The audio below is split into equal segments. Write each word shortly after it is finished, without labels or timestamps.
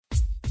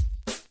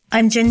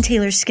I'm Jen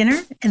Taylor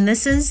Skinner, and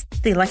this is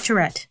The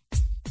Electorette.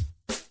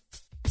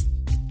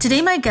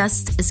 Today my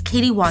guest is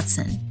Katie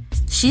Watson.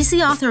 She's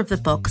the author of the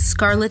book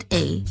Scarlet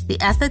A,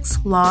 The Ethics,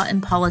 Law,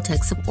 and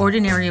Politics of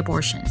Ordinary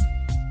Abortion.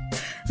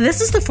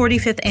 This is the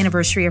 45th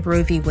anniversary of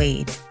Roe v.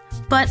 Wade,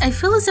 but I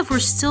feel as if we're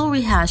still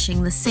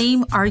rehashing the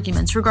same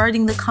arguments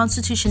regarding the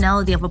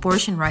constitutionality of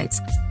abortion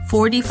rights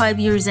 45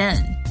 years in.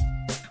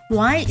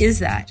 Why is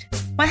that?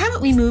 Why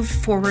haven't we moved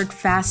forward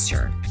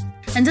faster?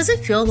 And does it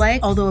feel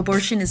like, although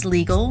abortion is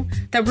legal,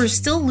 that we're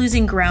still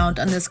losing ground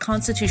on this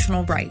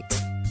constitutional right?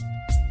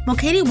 Well,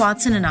 Katie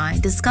Watson and I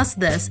discuss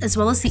this as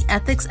well as the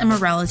ethics and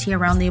morality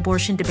around the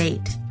abortion debate.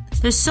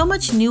 There's so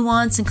much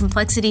nuance and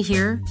complexity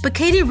here, but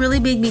Katie really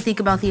made me think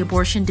about the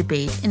abortion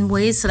debate in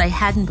ways that I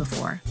hadn't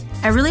before.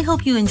 I really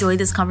hope you enjoyed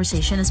this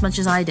conversation as much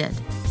as I did.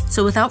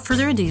 So without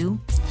further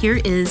ado,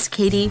 here is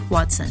Katie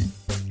Watson.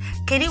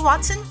 Katie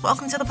Watson,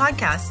 welcome to the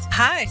podcast.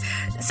 Hi.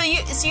 So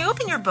you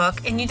open your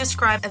book and you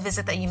describe a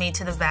visit that you made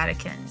to the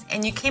Vatican,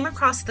 and you came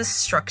across this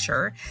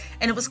structure,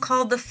 and it was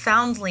called the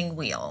Foundling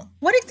Wheel.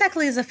 What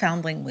exactly is a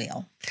Foundling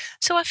Wheel?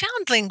 So a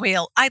Foundling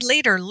Wheel, I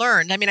later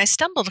learned, I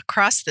stumbled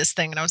across this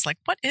thing and I was like,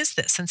 what is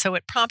this? And so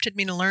it prompted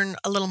me to learn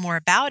a little more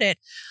about it,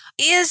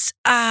 is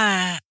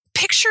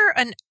picture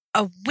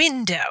a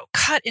window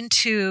cut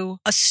into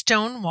a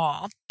stone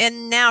wall,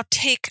 and now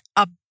take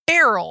a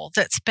barrel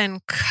that's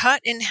been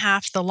cut in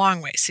half the long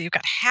way. So you've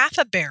got half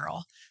a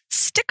barrel,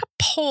 stick a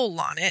pole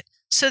on it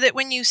so that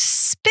when you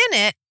spin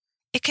it,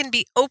 it can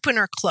be open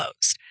or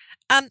closed.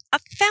 A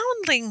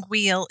foundling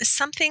wheel is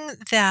something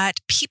that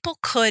people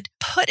could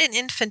put an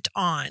infant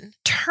on,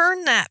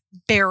 turn that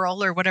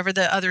barrel or whatever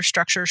the other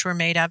structures were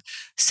made of,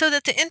 so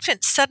that the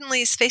infant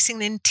suddenly is facing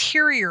the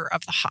interior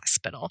of the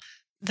hospital.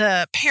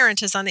 The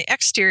parent is on the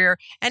exterior,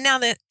 and now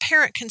the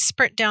parent can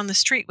sprint down the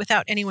street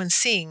without anyone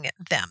seeing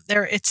them.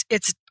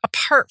 It's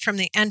apart from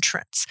the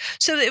entrance.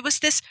 So it was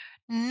this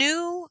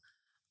new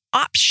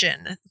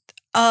option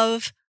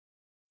of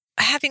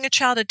having a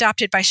child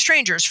adopted by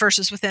strangers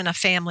versus within a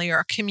family or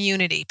a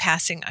community,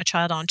 passing a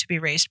child on to be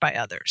raised by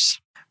others.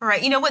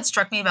 Right. What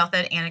struck me about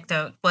that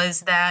anecdote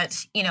was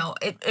that,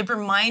 it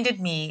reminded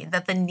me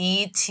that the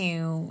need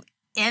to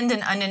end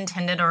an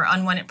unintended or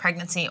unwanted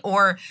pregnancy,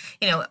 or,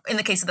 in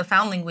the case of the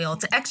foundling wheel,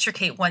 to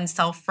extricate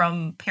oneself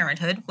from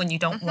parenthood when you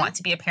don't want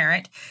to be a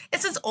parent,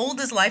 it's as old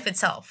as life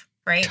itself,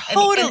 right?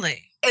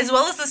 Totally. And as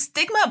well as the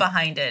stigma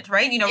behind it,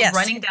 right? Yes.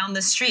 Running down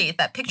the street,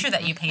 that picture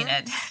that you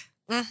painted.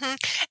 Mm-hmm.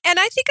 And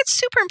I think it's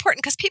super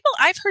important because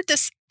I've heard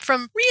this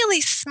from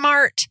really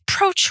smart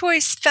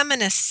pro-choice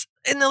feminists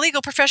in the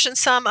legal profession,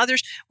 some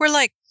others were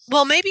like,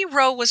 well, maybe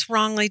Roe was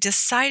wrongly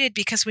decided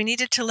because we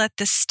needed to let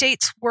the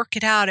states work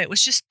it out. It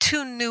was just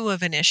too new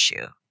of an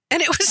issue.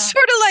 And it was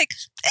sort of like,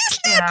 it's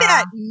not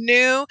that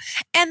new.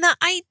 And the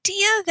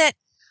idea that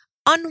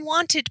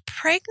unwanted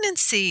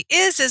pregnancy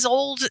is as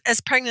old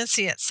as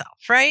pregnancy itself,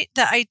 right?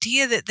 The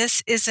idea that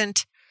this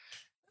isn't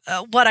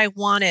what I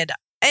wanted,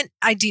 and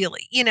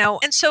ideally,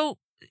 and so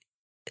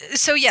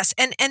yes,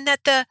 and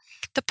that the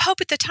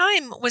Pope at the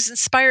time was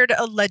inspired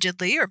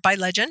allegedly or by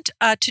legend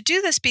to do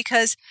this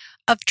because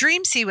of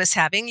dreams he was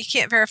having. You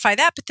can't verify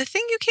that, but the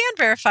thing you can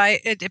verify,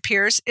 it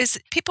appears, is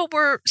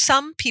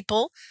some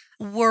people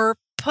were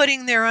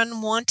putting their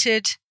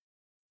unwanted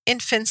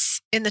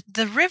infants in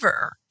the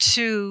river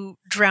to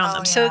drown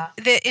them. Yeah. So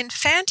the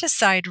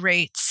infanticide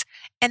rates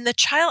and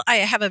I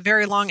have a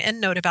very long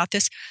endnote about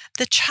this,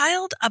 the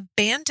child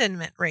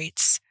abandonment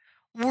rates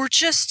were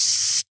just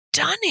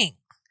stunning.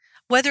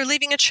 Whether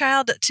leaving a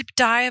child to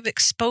die of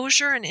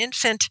exposure, an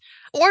infant,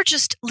 or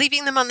just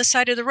leaving them on the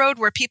side of the road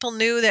where people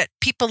knew that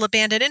people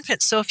abandoned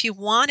infants. So if you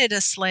wanted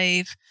a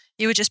slave,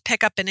 you would just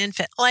pick up an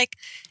infant.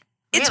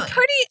 It's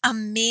pretty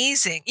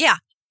amazing. Yeah.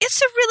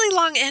 It's a really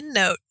long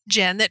endnote,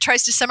 Jen, that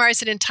tries to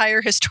summarize an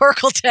entire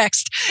historical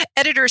text.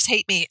 Editors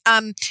hate me.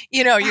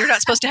 You're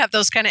not supposed to have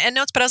those kind of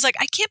endnotes, but I was like,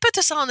 I can't put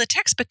this all in the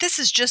text, but this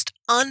is just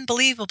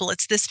unbelievable.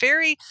 It's this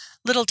very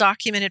little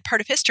documented part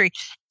of history.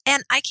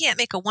 And I can't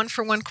make a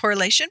one-for-one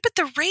correlation, but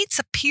the rates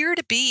appear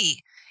to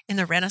be in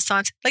the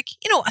Renaissance,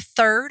 a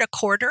third, a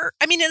quarter.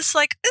 It's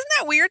like, isn't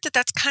that weird that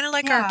that's kind of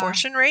like our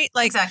abortion rate?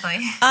 Exactly.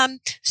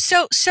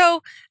 So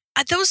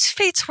those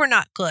fates were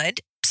not good.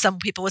 Some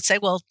people would say,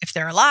 well, if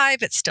they're alive,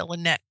 it's still a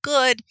net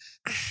good.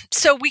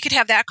 So we could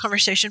have that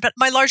conversation. But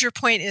my larger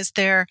point is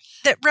that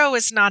Roe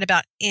is not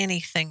about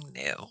anything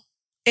new.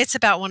 It's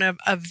about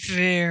a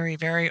very,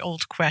 very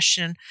old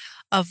question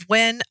of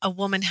when a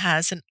woman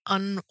has an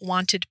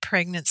unwanted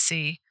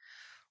pregnancy,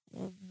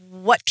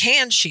 what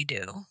can she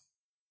do?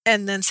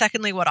 And then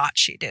secondly, what ought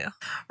she do?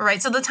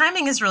 Right. So the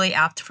timing is really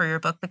apt for your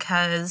book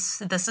because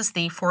this is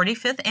the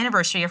 45th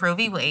anniversary of Roe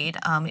v. Wade.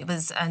 It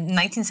was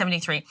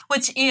 1973,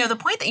 which, the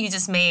point that you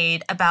just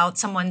made about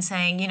someone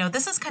saying,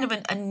 this is kind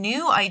of a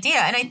new idea.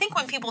 And I think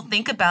when people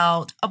think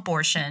about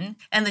abortion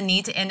and the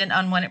need to end an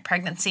unwanted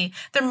pregnancy,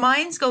 their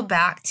minds go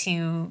back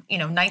to,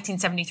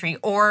 1973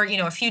 or,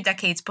 a few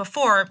decades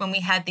before when we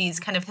had these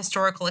kind of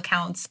historical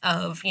accounts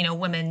of,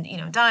 women,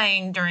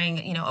 dying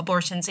during,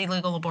 abortions,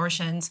 illegal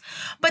abortions.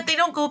 But they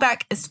don't go go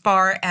back as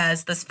far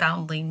as this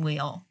foundling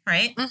wheel,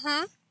 right?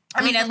 Mm-hmm.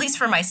 I mean, at least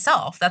for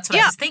myself, that's what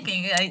I was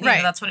thinking.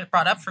 That's what it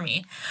brought up for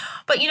me.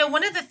 But,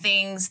 one of the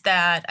things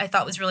that I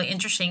thought was really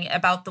interesting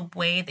about the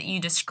way that you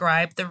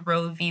described the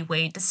Roe v.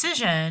 Wade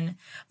decision,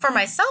 for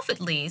myself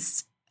at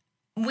least,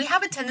 we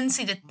have a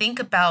tendency to think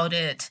about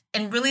it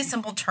in really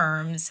simple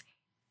terms,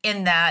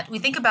 in that we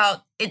think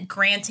about it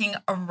granting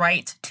a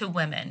right to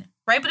women,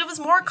 right? But it was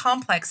more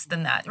complex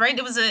than that, right?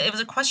 It was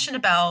a question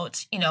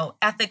about,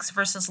 ethics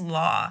versus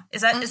law.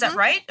 Is that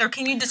right? Or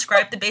can you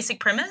describe the basic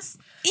premise?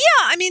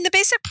 Yeah, I mean, the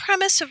basic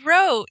premise of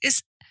Roe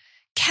is,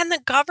 can the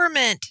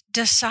government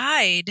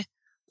decide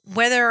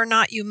whether or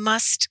not you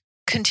must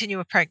continue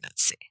a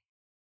pregnancy?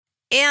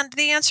 And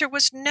the answer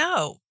was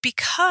no,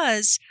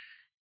 because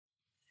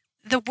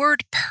the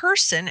word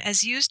person,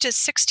 as used as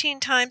 16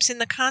 times in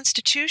the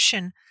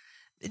Constitution,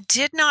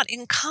 did not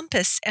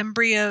encompass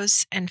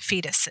embryos and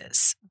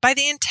fetuses by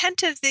the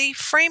intent of the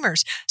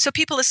framers. So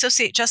people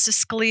associate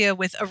Justice Scalia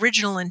with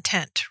original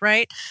intent,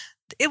 right?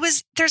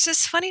 There's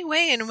this funny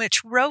way in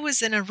which Roe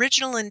was an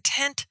original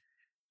intent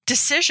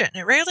decision.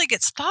 It rarely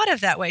gets thought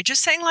of that way.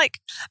 Just saying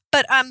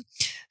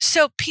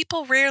so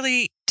people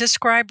rarely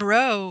describe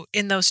Roe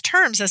in those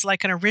terms as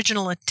like an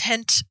original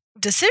intent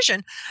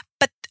decision.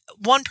 But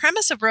one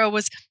premise of Roe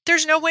was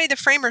there's no way the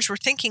framers were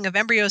thinking of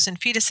embryos and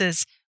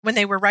fetuses when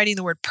they were writing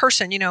the word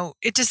person.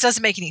 It just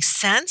doesn't make any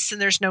sense.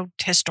 And there's no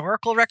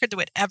historical record that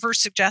would ever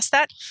suggest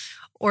that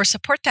or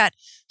support that.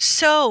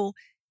 So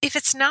if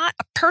it's not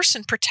a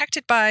person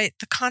protected by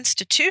the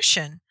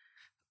Constitution,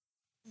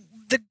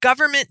 the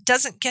government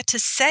doesn't get to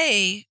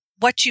say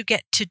what you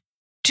get to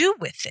do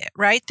with it,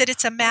 right? That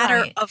it's a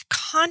matter of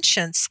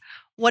conscience,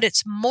 what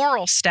its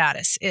moral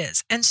status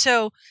is. And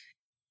so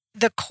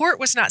the court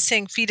was not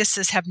saying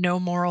fetuses have no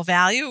moral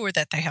value or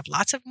that they have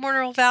lots of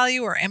moral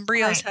value or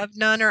embryos have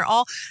none or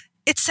all.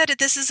 It said that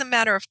this is a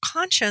matter of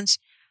conscience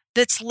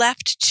that's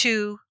left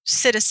to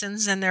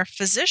citizens and their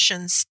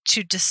physicians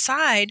to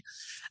decide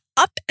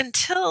up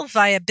until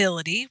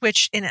viability,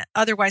 which in an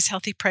otherwise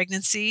healthy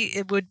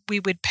pregnancy, we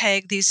would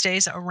peg these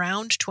days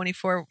around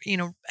 24,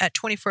 at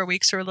 24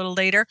 weeks or a little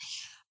later.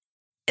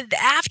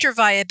 After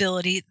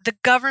viability, the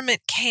government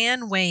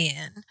can weigh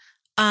in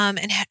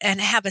and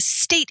have a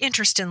state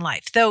interest in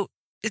life, though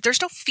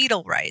there's no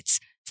fetal rights.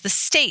 It's the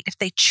state, if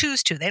they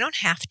choose to. They don't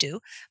have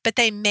to, but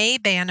they may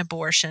ban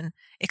abortion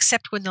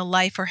except when the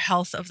life or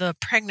health of the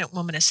pregnant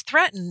woman is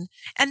threatened.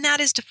 And that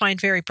is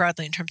defined very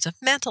broadly in terms of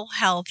mental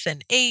health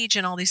and age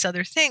and all these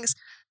other things.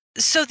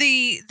 So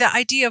the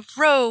idea of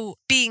Roe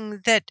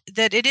being that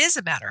it is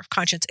a matter of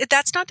conscience,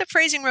 that's not the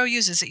phrasing Roe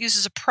uses. It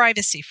uses a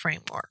privacy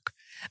framework.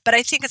 But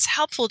I think it's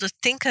helpful to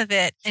think of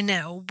it in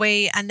a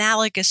way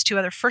analogous to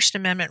other First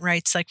Amendment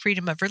rights like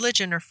freedom of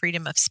religion or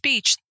freedom of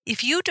speech.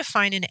 If you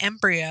define an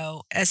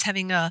embryo as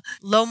having a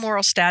low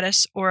moral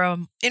status or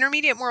an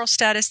intermediate moral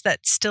status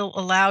that still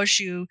allows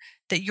you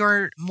that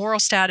your moral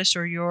status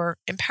or your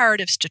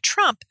imperatives to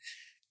trump,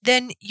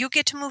 then you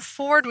get to move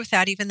forward with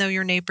that even though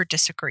your neighbor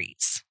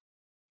disagrees.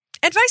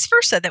 And vice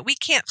versa, that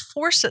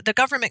the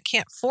government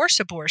can't force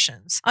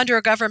abortions under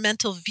a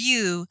governmental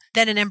view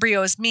that an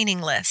embryo is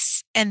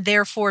meaningless. And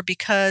therefore,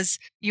 because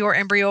your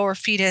embryo or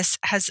fetus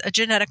has a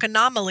genetic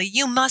anomaly,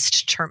 you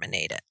must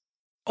terminate it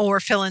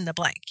or fill in the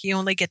blank. You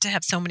only get to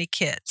have so many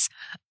kids.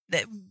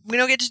 The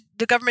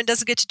government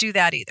doesn't get to do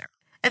that either.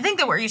 I think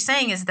that what you're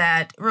saying is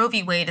that Roe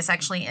v. Wade is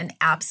actually an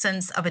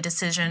absence of a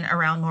decision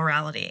around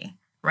morality,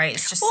 right?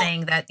 It's just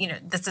saying that,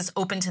 this is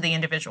open to the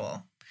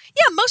individual.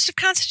 Yeah, most of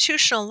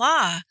constitutional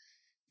law,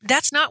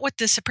 that's not what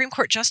the Supreme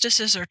Court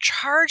justices are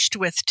charged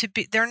with to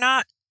be. They're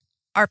not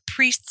our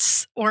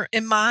priests or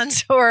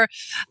imams or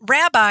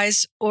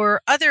rabbis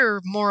or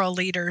other moral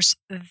leaders.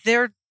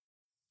 They're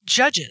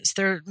judges.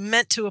 They're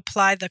meant to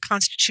apply the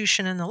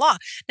Constitution and the law.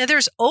 Now,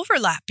 there's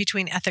overlap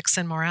between ethics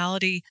and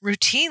morality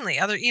routinely.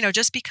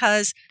 Just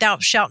because thou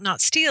shalt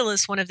not steal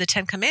is one of the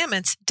 10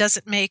 commandments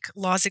doesn't make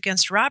laws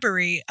against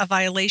robbery a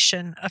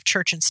violation of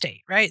church and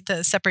state, right?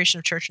 The separation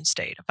of church and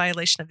state, a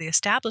violation of the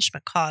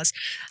Establishment Clause.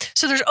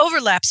 So there's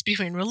overlaps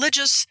between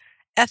religious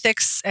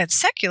ethics and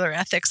secular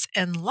ethics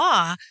and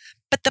law.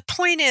 But the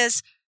point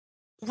is,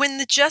 when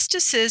the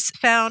justices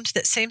found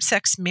that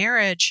same-sex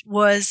marriage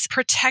was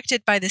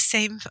protected by the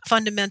same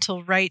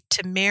fundamental right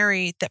to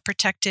marry that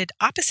protected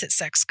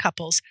opposite-sex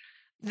couples,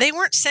 they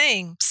weren't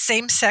saying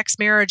same-sex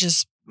marriage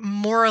is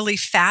morally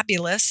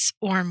fabulous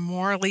or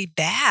morally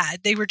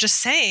bad. They were just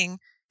saying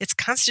it's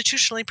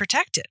constitutionally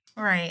protected.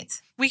 Right.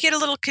 We get a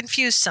little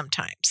confused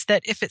sometimes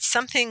that if it's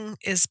something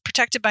is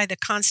protected by the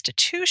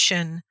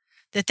Constitution,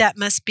 that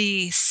must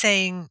be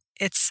saying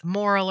it's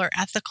moral or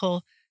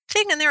ethical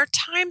thing. And there are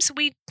times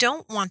we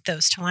don't want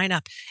those to line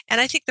up.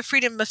 And I think the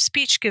freedom of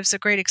speech gives a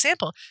great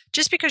example.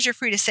 Just because you're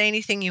free to say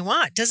anything you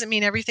want doesn't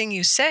mean everything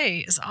you say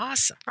is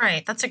awesome.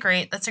 Right. That's a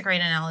great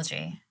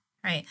analogy.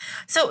 Right.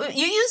 So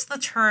you use the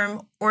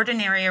term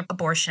ordinary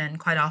abortion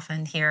quite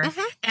often here,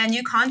 and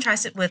you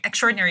contrast it with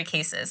extraordinary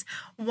cases.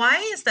 Why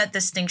is that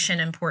distinction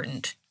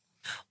important?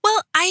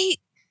 Well,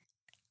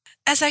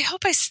 as I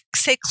hope I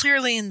say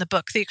clearly in the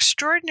book, the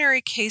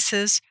extraordinary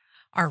cases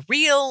are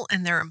real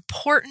and they're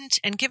important.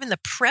 And given the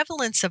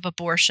prevalence of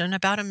abortion,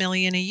 about 1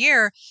 million a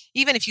year,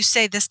 even if you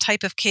say this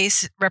type of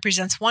case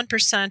represents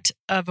 1%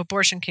 of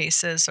abortion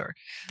cases, or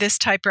this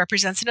type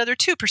represents another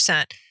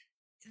 2%,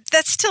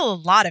 that's still a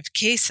lot of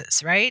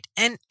cases, right?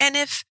 And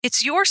if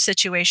it's your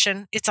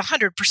situation, it's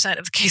 100%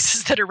 of the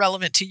cases that are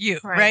relevant to you,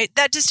 right?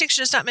 That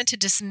distinction is not meant to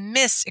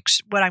dismiss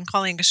what I'm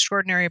calling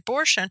extraordinary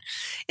abortion.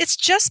 It's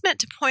just meant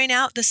to point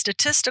out the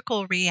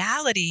statistical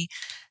reality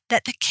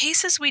that the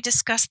cases we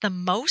discuss the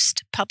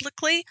most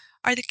publicly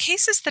are the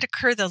cases that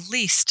occur the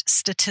least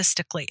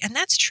statistically. And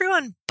that's true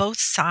on both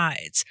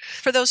sides.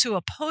 For those who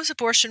oppose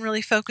abortion,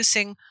 really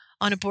focusing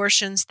on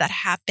abortions that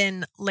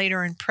happen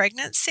later in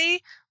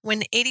pregnancy,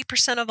 when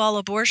 80% of all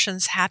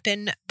abortions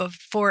happen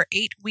before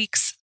 8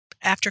 weeks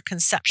after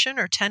conception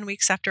or 10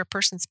 weeks after a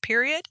person's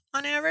period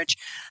on average.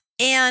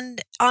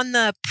 And on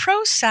the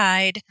pro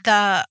side,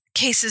 the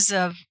cases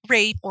of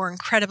rape or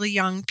incredibly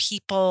young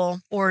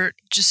people or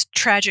just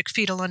tragic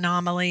fetal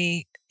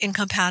anomaly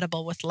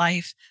incompatible with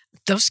life,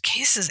 those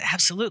cases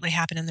absolutely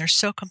happen and they're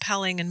so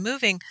compelling and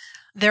moving.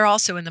 They're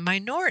also in the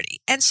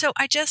minority. And so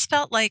I just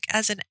felt like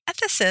as an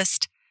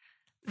ethicist,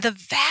 the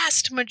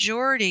vast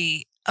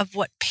majority of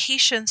what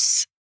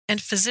patients and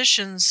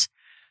physicians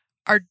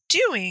are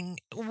doing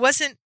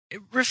wasn't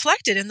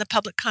reflected in the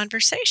public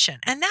conversation.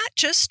 And that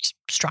just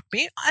struck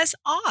me as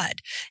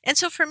odd. And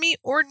so for me,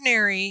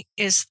 ordinary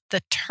is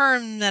the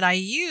term that I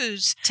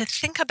use to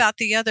think about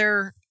the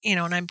other,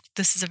 and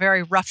this is a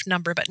very rough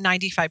number, but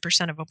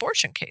 95% of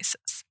abortion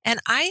cases. And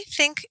I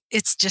think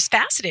it's just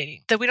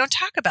fascinating that we don't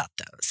talk about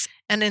those.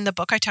 And in the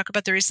book, I talk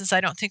about the reasons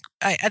I think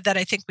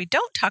we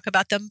don't talk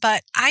about them,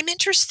 but I'm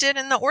interested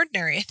in the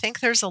ordinary. I think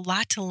there's a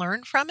lot to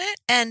learn from it.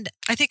 And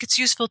I think it's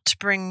useful to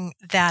bring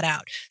that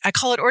out. I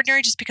call it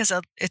ordinary just because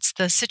it's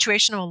the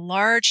situation of a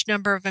large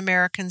number of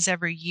Americans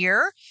every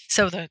year.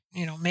 So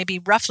maybe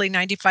roughly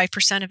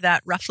 95% of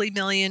that, roughly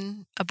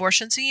million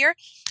abortions a year.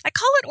 I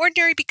call it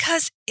ordinary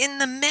because in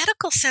the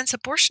medical sense,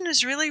 abortion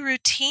is really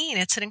routine.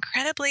 It's an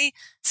incredibly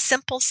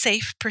simple,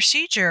 safe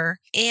procedure.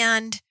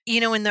 And,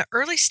 in the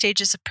early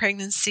stages of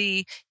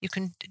pregnancy, you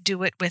can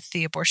do it with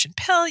the abortion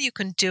pill. You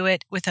can do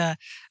it with a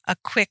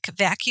quick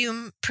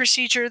vacuum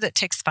procedure that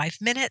takes 5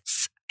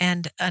 minutes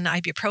and an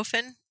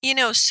ibuprofen.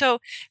 So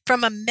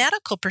from a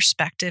medical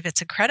perspective,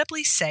 it's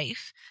incredibly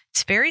safe.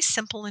 It's very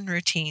simple and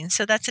routine.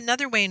 So that's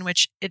another way in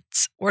which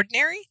it's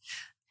ordinary.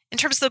 In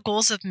terms of the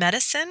goals of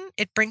medicine,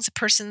 it brings a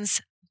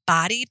person's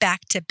body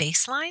back to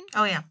baseline.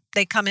 Oh, yeah.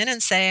 They come in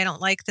and say, I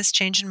don't like this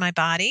change in my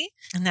body.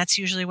 And that's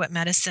usually what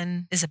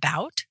medicine is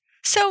about.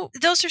 So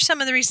those are some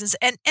of the reasons.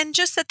 And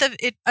just that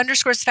it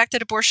underscores the fact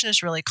that abortion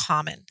is really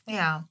common.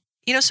 Yeah.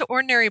 So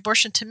ordinary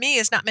abortion to me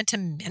is not meant to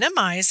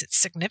minimize its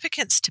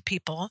significance to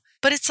people,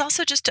 but it's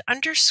also just to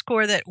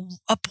underscore that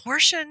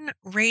abortion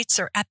rates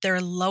are at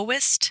their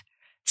lowest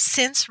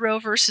since Roe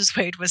versus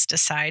Wade was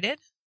decided.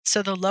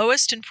 So the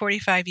lowest in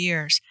 45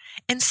 years.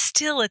 And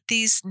still at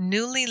these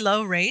newly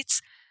low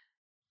rates,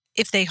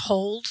 if they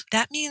hold,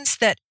 that means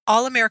that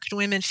all American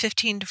women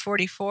 15 to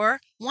 44,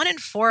 1 in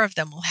 4 of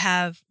them will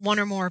have 1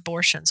 or more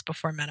abortions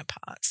before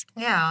menopause.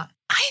 Yeah.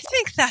 I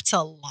think that's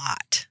a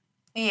lot.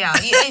 Yeah.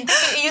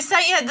 You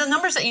cite, the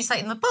numbers that you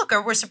cite in the book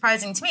were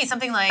surprising to me.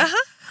 Something like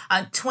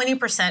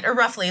 20%, or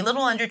roughly a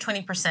little under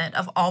 20%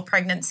 of all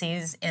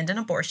pregnancies end in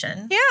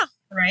abortion. Yeah.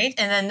 Right.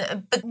 And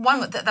then, but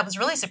one that was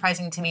really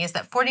surprising to me is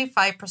that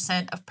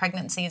 45% of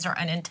pregnancies are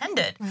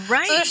unintended.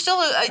 Right. So there's still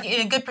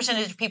a good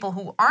percentage of people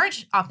who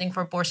aren't opting for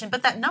abortion,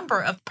 but that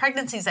number of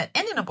pregnancies that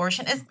end in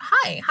abortion is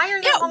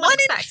higher than one would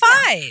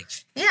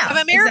expect. 1 in 5 of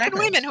American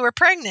women who are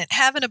pregnant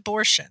have an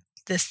abortion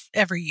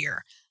every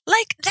year.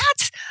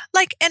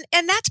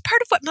 That's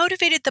part of what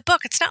motivated the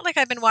book. It's not like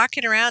I've been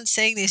walking around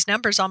saying these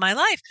numbers all my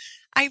life.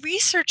 I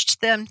researched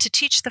them to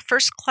teach the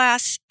first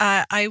class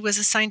I was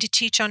assigned to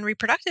teach on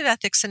reproductive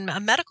ethics in a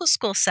medical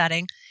school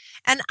setting.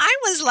 And I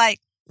was like,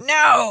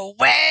 no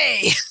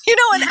way.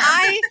 And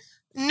I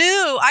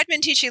knew I'd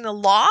been teaching the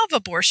law of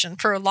abortion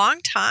for a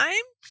long time.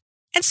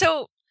 And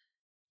so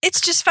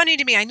it's just funny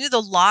to me. I knew the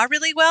law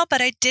really well,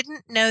 but I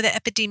didn't know the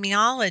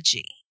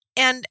epidemiology.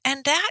 And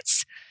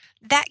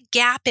that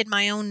gap in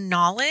my own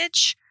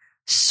knowledge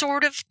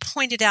sort of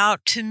pointed out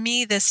to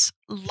me this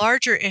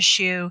larger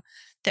issue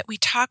that we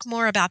talk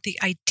more about the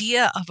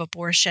idea of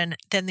abortion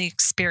than the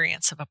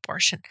experience of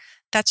abortion.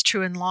 That's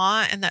true in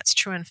law and that's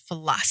true in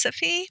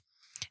philosophy.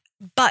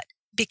 But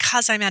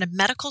because I'm at a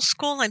medical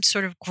school, I'm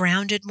sort of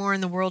grounded more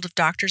in the world of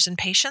doctors and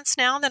patients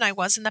now than I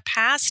was in the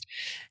past.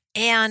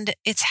 And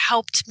it's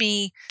helped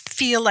me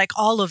feel like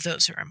all of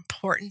those are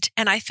important.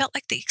 And I felt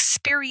like the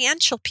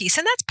experiential piece,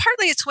 and that's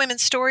partly it's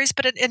women's stories,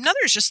 but another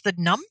is just the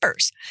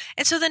numbers.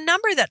 And so the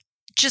number that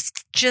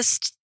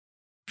just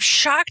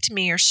shocked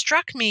me or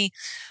struck me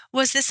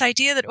was this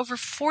idea that over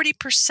 40%,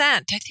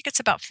 I think it's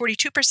about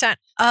 42%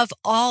 of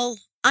all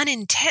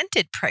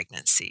unintended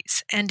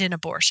pregnancies end in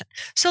abortion.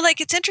 So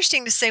it's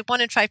interesting to say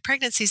 1 in 5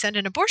 pregnancies end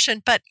in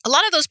abortion, but a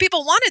lot of those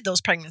people wanted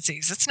those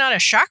pregnancies. It's not a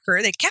shocker.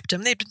 They kept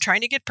them. They've been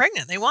trying to get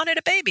pregnant. They wanted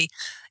a baby.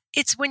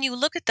 It's when you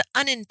look at the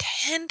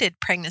unintended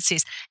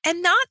pregnancies,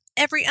 and not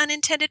every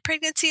unintended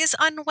pregnancy is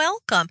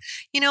unwelcome.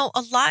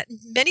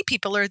 Many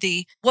people are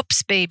the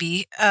whoops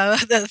baby,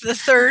 the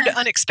third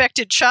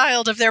unexpected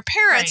child of their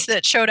parents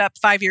that showed up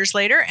 5 years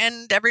later,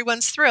 and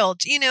everyone's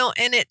thrilled,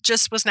 and it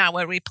just was not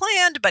what we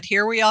planned, but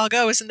here we all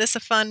go. Isn't this a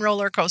fun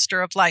roller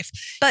coaster of life?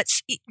 But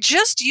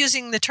just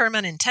using the term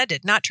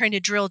unintended, not trying to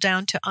drill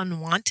down to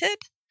unwanted,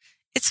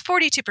 it's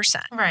 42%.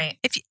 Right.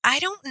 I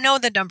don't know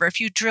the number. If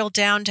you drill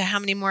down to how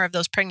many more of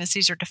those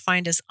pregnancies are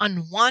defined as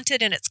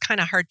unwanted, and it's kind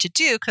of hard to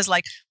do because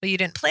you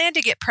didn't plan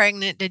to get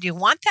pregnant. Did you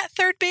want that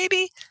third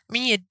baby? I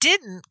mean, you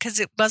didn't because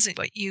it wasn't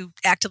what you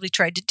actively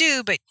tried to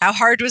do, but how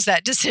hard was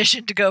that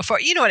decision to go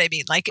for? You know what I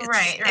mean?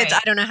 Right.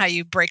 I don't know how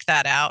you break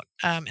that out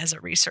as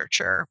a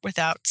researcher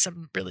without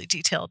some really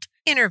detailed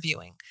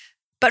interviewing.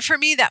 But for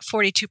me, that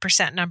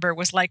 42% number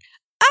was like,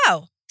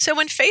 oh, so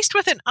when faced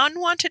with an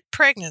unwanted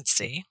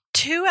pregnancy,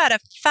 2 out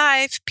of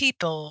 5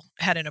 people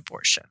had an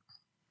abortion.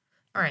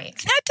 Right.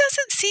 That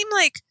doesn't seem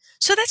like,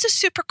 so that's a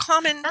super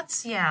common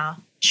choice.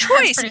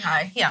 That's pretty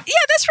high. Yeah.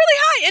 Yeah, that's really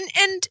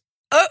high. And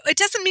it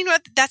doesn't mean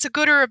that's a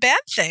good or a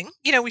bad thing.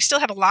 We still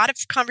have a lot of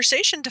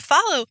conversation to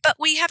follow, but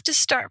we have to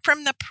start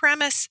from the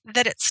premise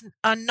that it's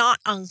a not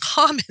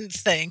uncommon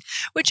thing,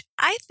 which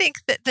I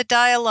think that the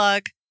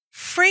dialogue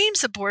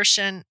frames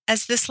abortion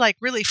as this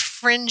really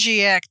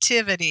fringy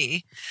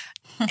activity.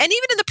 And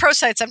even in the pro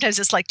side, sometimes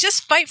it's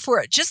just fight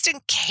for it, just in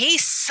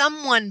case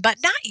someone, but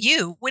not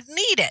you, would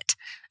need it.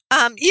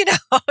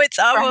 It's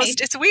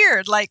almost, It's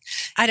weird.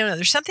 I don't know,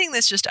 there's something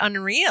that's just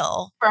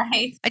unreal.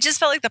 Right. I just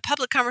felt like the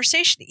public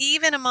conversation,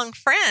 even among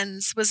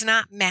friends, was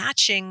not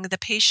matching the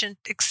patient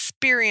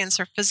experience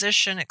or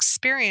physician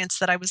experience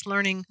that I was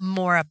learning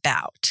more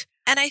about.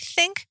 And I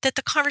think that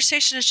the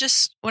conversation is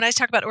just, when I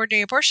talk about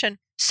ordinary abortion,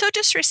 so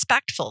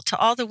disrespectful to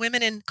all the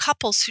women and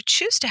couples who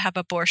choose to have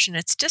abortion.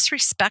 It's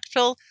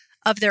disrespectful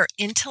of their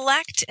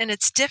intellect, and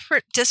it's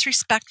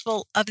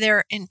disrespectful of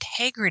their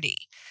integrity.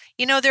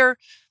 They're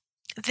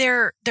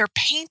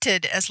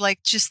painted as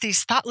just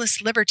these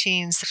thoughtless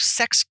libertines,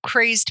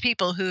 sex-crazed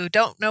people who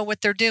don't know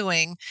what they're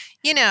doing,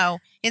 in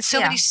so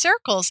many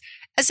circles,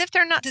 as if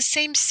they're not the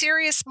same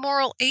serious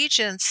moral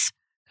agents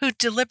who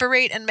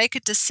deliberate and make a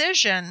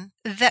decision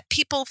that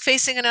people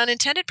facing an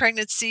unintended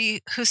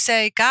pregnancy who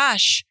say,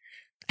 gosh,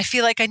 I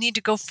feel like I need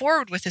to go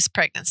forward with this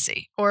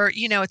pregnancy, or,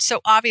 it's so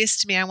obvious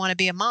to me I want to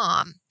be a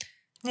mom.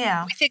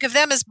 Yeah. We think of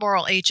them as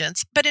moral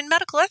agents, but in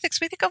medical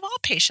ethics, we think of all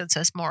patients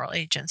as moral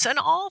agents and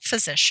all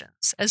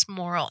physicians as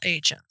moral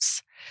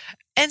agents.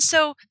 And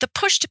so the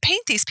push to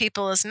paint these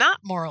people as not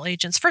moral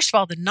agents, first of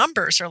all, the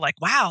numbers are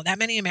wow, that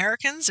many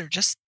Americans are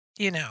just,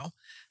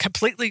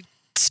 completely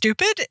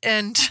stupid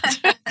and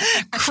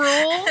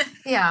cruel.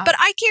 Yeah. But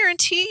I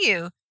guarantee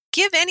you,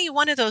 give any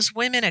one of those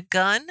women a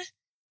gun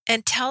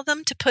and tell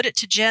them to put it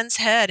to Jen's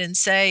head and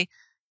say,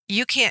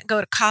 you can't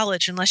go to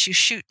college unless you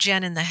shoot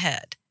Jen in the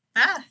head.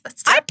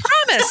 I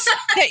promise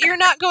that you're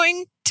not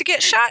going to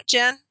get shot,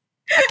 Jen.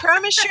 I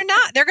promise you're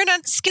not. They're going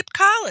to skip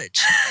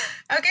college.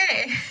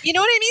 Okay. You know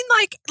what I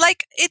mean?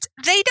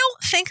 They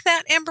don't think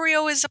that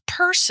embryo is a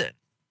person,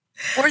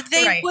 or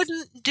they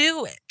wouldn't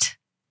do it.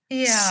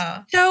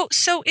 Yeah.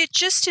 So it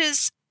just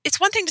is, it's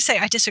one thing to say,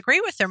 I disagree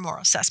with their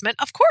moral assessment.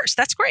 Of course,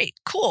 that's great.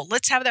 Cool.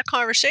 Let's have that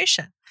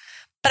conversation.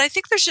 But I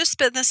think there's just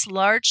been this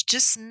large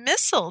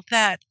dismissal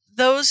that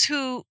those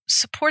who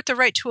support the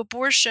right to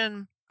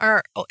abortion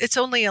it's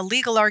only a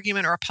legal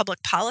argument or a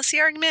public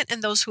policy argument,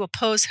 and those who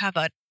oppose have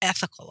an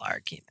ethical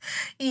argument.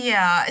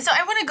 Yeah. So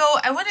I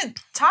want to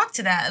talk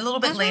to that a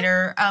little bit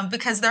later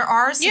because there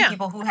are some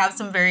people who have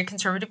some very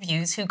conservative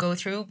views who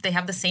they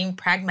have the same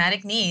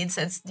pragmatic needs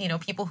as,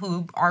 people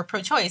who are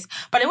pro-choice.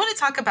 But I want to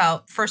talk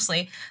about,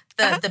 firstly,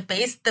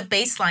 the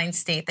baseline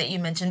state that you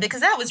mentioned,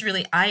 because that was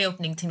really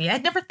eye-opening to me.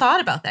 I'd never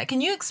thought about that. Can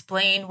you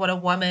explain what a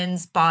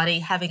woman's body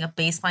having a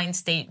baseline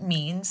state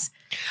means?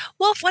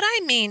 Well, what I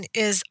mean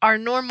is our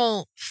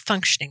normal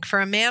functioning for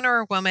a man or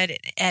a woman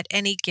at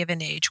any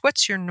given age.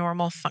 What's your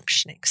normal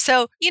functioning?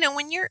 So,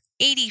 when you're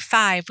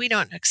 85, we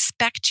don't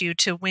expect you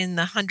to win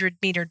the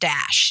 100-meter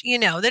dash,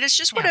 that it's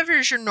just whatever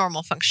is your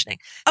normal functioning.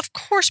 Of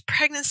course,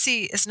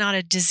 pregnancy is not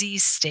a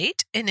disease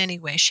state in any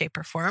way, shape,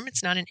 or form.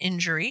 It's not an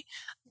injury.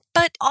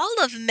 But all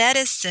of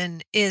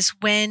medicine is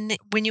when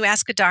you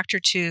ask a doctor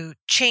to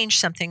change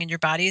something in your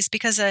body is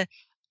because a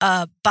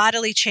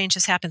bodily change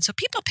has happened. So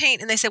people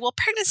paint and they say, well,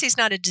 pregnancy is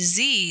not a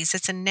disease.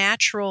 It's a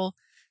natural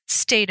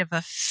state of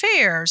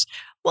affairs.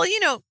 Well,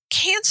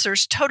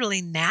 cancer's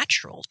totally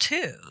natural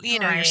too.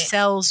 Your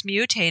cells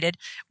mutated.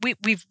 We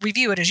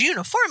view it as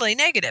uniformly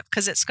negative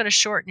because it's going to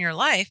shorten your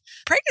life.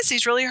 Pregnancy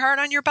is really hard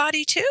on your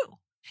body too.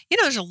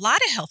 There's a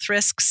lot of health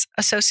risks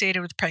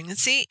associated with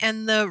pregnancy,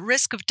 and the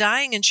risk of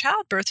dying in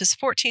childbirth is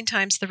 14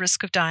 times the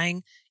risk of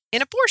dying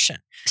in abortion.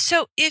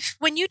 So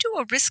when you do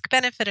a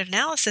risk-benefit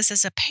analysis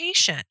as a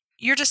patient,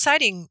 you're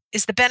deciding,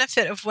 is the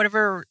benefit of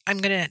whatever I'm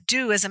going to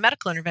do as a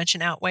medical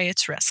intervention outweigh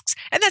its risks?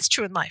 And that's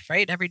true in life,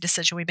 right? Every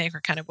decision we make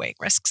are kind of weighing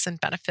risks and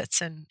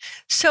benefits. And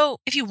so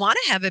if you want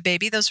to have a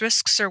baby, those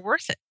risks are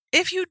worth it.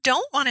 If you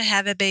don't want to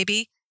have a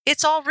baby,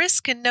 it's all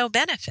risk and no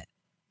benefit.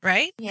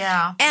 right?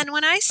 Yeah. And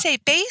when I say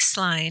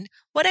baseline,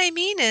 what I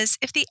mean is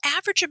if the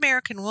average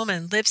American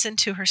woman lives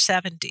into her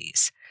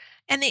 70s,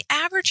 and the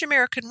average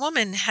American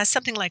woman has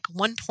something like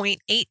 1.8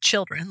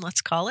 children,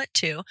 let's call it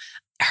 2,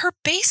 her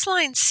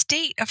baseline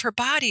state of her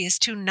body is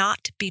to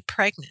not be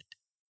pregnant.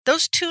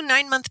 Those 2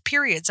 9-month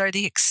periods are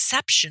the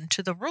exception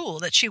to the rule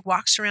that she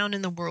walks around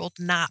in the world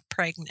not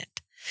pregnant.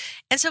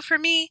 And so for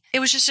me, it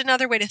was just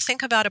another way to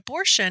think about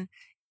abortion.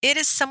 It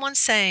is someone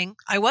saying,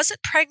 I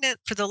wasn't pregnant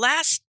for the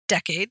last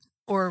decade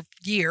or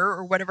year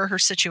or whatever her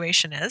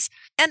situation is,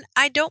 and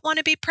I don't want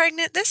to be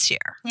pregnant this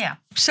year. Yeah.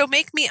 So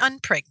make me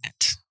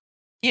unpregnant.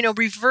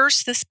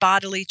 Reverse this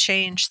bodily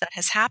change that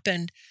has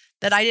happened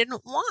that I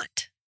didn't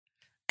want.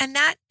 And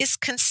that is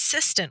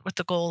consistent with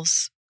the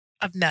goals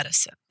of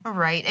medicine.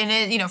 Right.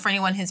 And, for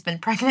anyone who's been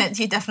pregnant,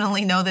 you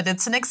definitely know that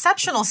it's an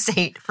exceptional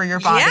state for your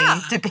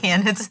body to be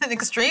in. It's an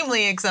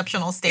extremely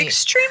exceptional state.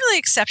 Extremely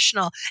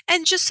exceptional.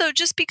 And just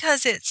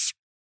because it's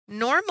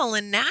normal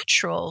and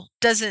natural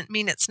doesn't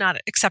mean it's not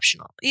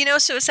exceptional.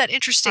 So it's that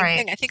interesting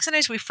thing. I think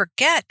sometimes we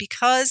forget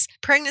because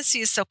pregnancy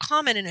is so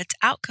common and its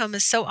outcome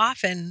is so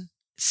often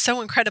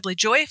so incredibly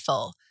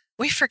joyful.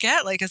 We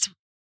forget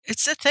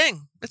it's a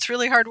thing. It's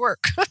really hard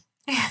work.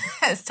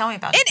 Yes, tell me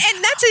about it.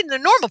 And that's in the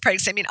normal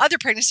pregnancy. I mean, other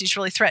pregnancies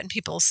really threaten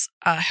people's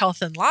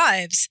health and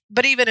lives,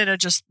 but even in a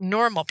just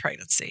normal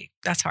pregnancy,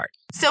 that's hard.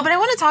 So, but I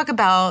want to talk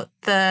about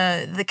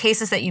the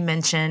cases that you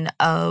mentioned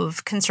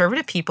of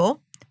conservative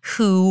people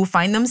who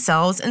find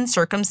themselves in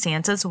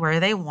circumstances where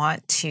they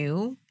want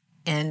to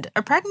end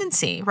a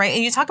pregnancy, right?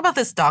 And you talk about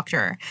this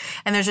doctor,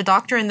 and there's a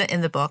doctor in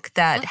the book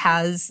that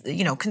has,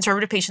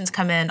 conservative patients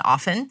come in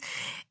often.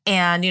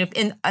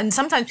 And, and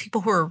sometimes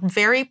people who are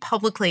very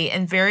publicly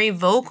and very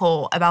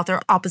vocal about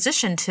their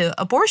opposition to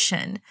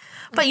abortion.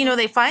 But,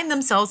 they find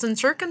themselves in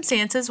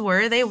circumstances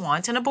where they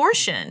want an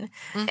abortion.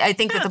 I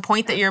think that the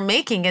point that you're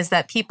making is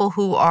that people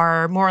who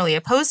are morally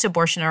opposed to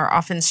abortion are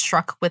often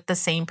struck with the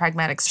same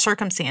pragmatic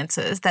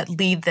circumstances that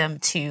lead them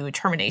to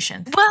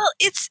termination. Well,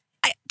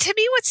 to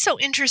me, what's so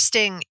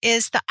interesting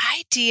is the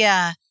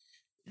idea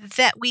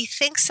that we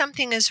think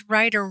something is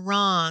right or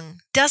wrong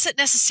doesn't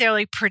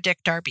necessarily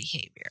predict our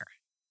behavior.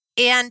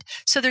 And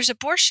so there's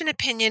abortion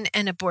opinion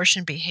and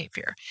abortion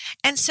behavior.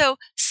 And so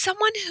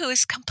someone who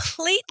is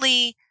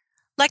completely,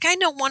 like I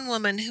know one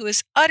woman who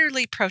is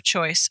utterly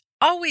pro-choice,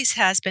 always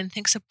has been,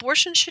 thinks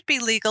abortion should be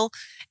legal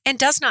and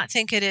does not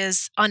think it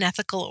is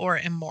unethical or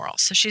immoral.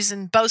 So she's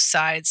in both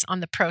sides on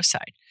the pro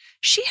side.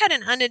 She had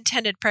an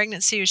unintended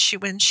pregnancy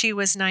when she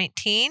was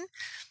 19,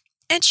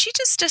 and she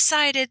just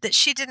decided that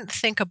she didn't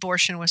think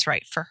abortion was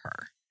right for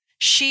her.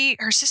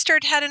 Her sister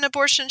had an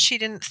abortion. She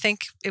didn't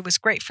think it was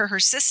great for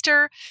her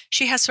sister.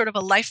 She has sort of a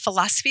life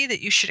philosophy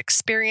that you should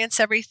experience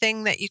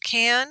everything that you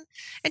can.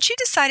 And she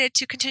decided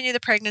to continue the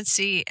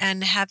pregnancy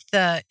and have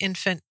the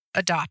infant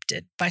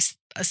adopted by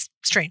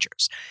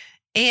strangers.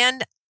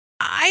 And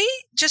I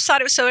just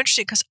thought it was so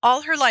interesting because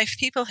all her life,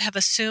 people have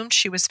assumed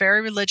she was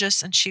very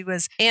religious and she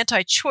was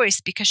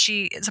anti-choice because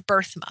she is a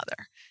birth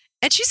mother.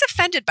 And she's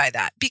offended by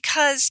that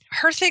because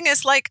her thing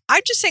is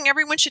I'm just saying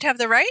everyone should have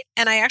the right.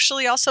 And I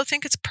actually also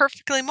think it's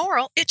perfectly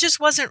moral. It just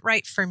wasn't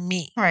right for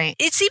me. Right.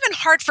 It's even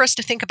hard for us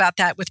to think about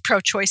that with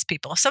pro-choice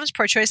people. If someone's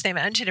pro-choice, they have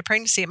an unintended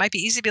pregnancy, it might be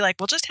easy to be like,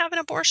 well, just have an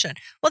abortion.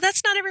 Well,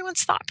 that's not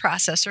everyone's thought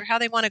process or how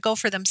they want to go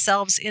for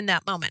themselves in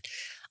that moment.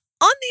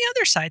 On the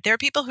other side, there are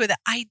people who the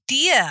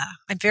idea,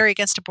 I'm very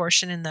against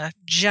abortion in the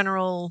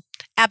general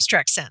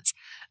abstract sense.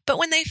 But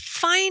when they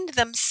find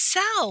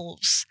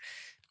themselves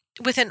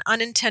with an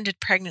unintended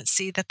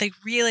pregnancy that they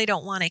really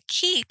don't want to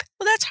keep,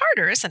 well, that's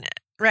harder, isn't it?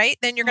 Right?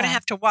 Then you're going to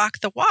have to walk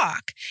the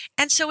walk.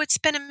 And so it's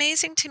been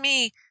amazing to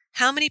me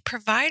how many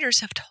providers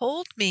have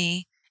told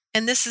me,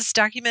 and this is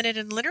documented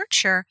in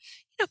literature,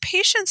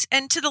 patients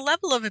and to the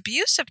level of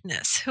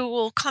abusiveness who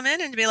will come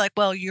in and be like,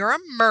 well, you're a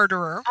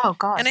murderer. Oh,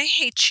 God. And I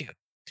hate you.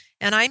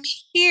 And I'm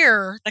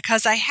here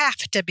because I have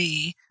to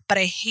be, but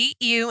I hate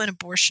you and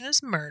abortion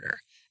is murder.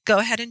 Go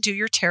ahead and do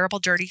your terrible,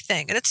 dirty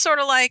thing. And it's sort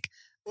of like,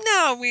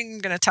 no, we're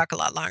going to talk a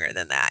lot longer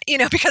than that,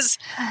 because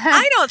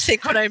I don't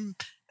think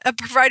a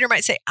provider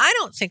might say, I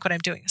don't think what I'm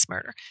doing is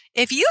murder.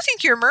 If you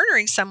think you're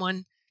murdering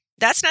someone,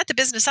 that's not the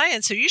business I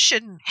am, so you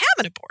shouldn't have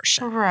an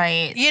abortion.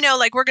 Right.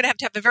 We're going to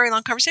have a very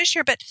long conversation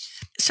here. But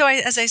so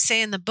as I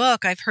say in the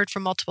book, I've heard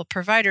from multiple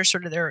providers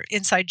sort of their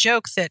inside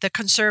joke that the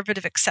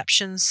conservative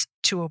exceptions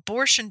to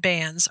abortion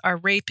bans are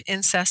rape,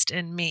 incest,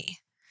 and me.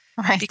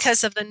 Right.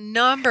 Because of the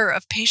number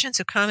of patients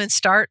who come and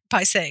start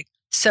by saying,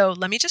 so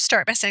let me just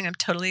start by saying I'm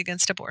totally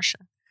against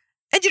abortion.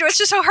 And, it's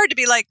just so hard to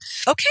be like,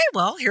 okay,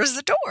 well, here's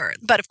the door.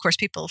 But of course,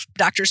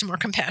 doctors are more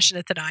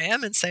compassionate than I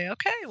am and say,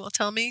 okay, well,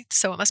 tell me,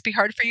 so it must be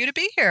hard for you to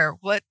be here.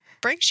 What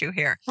brings you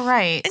here?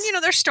 Right.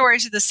 And, their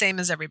stories are the same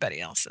as everybody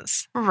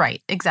else's.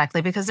 Right.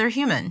 Exactly. Because they're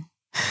human.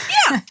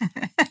 Yeah.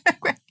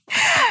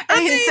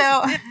 And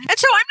so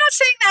I'm not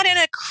saying that in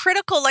a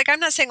critical, I'm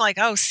not saying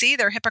oh, see,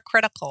 they're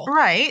hypocritical.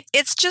 Right.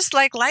 It's just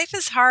life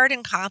is hard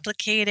and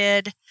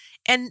complicated.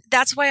 And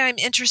that's why I'm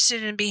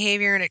interested in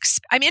behavior and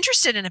I'm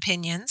interested in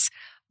opinions.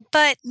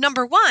 But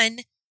number one,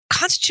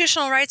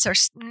 constitutional rights are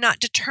not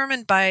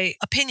determined by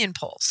opinion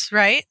polls,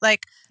 right?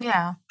 Like,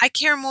 Yeah. I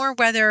care more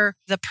whether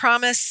the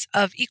promise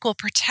of equal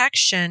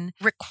protection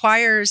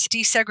requires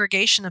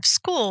desegregation of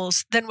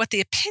schools than what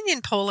the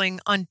opinion polling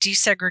on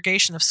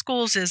desegregation of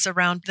schools is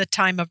around the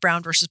time of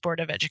Brown versus Board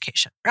of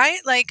Education,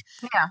 right? Like,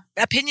 Yeah.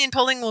 opinion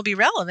polling will be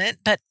relevant,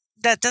 but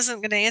that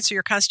doesn't going to answer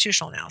your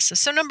constitutional analysis.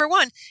 So number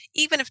one,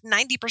 even if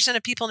 90%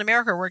 of people in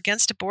America were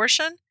against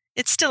abortion,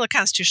 it's still a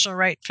constitutional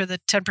right for the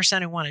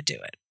 10% who want to do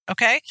it.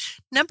 Okay.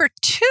 Number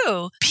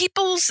two,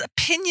 people's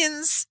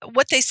opinions,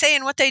 what they say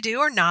and what they do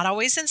are not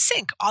always in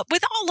sync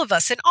with all of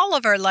us in all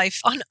of our life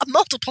on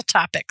multiple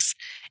topics.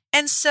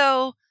 And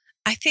so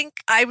I think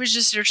I was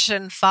just interested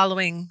in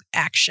following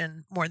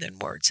action more than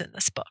words in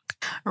this book.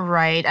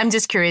 Right. I'm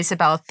just curious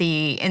about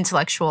the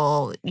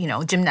intellectual,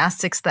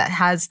 gymnastics that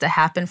has to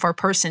happen for a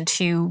person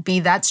to be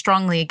that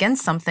strongly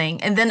against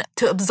something and then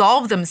to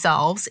absolve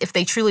themselves if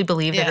they truly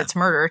believe that it's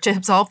murder, to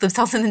absolve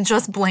themselves and then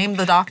just blame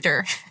the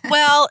doctor.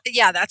 Well,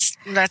 yeah, that's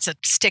a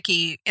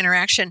sticky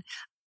interaction.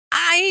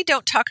 I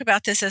don't talk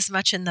about this as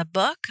much in the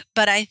book,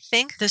 but I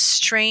think the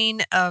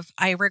strain of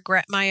I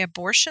regret my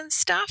abortion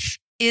stuff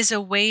is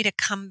a way to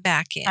come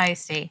back in. I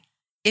see.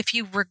 If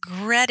you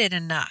regret it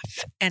enough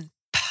and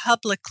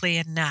publicly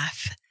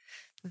enough,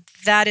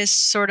 that is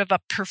sort of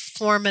a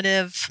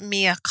performative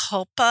mea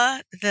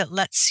culpa that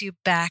lets you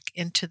back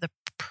into the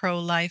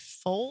pro-life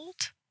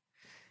fold.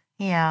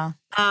 Yeah.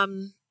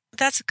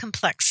 That's a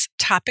complex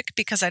topic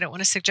because I don't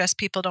want to suggest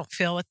people don't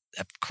feel what,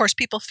 of course,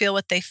 people feel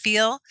what they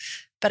feel,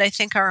 but I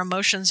think our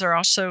emotions are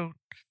also,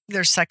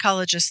 there's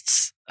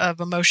psychologists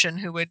of emotion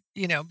who would,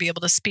 be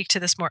able to speak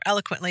to this more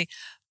eloquently.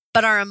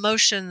 But our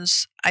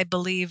emotions, I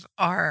believe,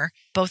 are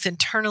both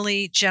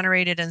internally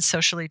generated and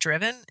socially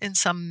driven in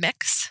some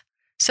mix.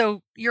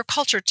 So your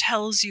culture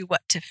tells you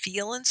what to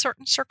feel in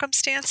certain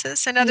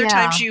circumstances. And other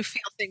times you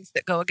feel things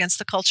that go against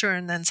the culture.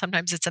 And then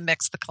sometimes it's a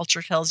mix. The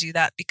culture tells you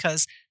that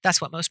because that's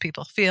what most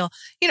people feel.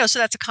 So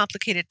that's a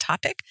complicated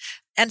topic.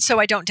 And so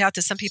I don't doubt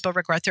that some people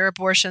regret their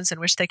abortions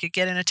and wish they could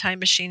get in a time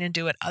machine and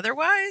do it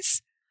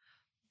otherwise.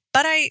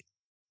 But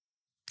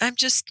I'm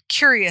just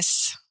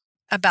curious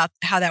about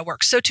how that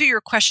works. So to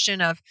your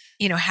question of,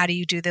 how do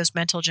you do those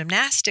mental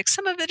gymnastics?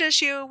 Some of it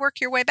is you work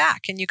your way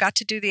back and you got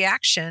to do the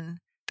action,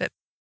 but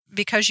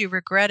because you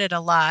regret it a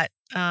lot.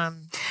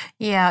 One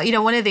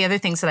of the other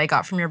things that I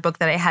got from your book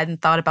that I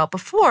hadn't thought about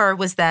before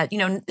was that,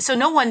 so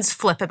no one's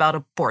flip about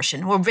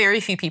abortion. Well, very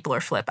few people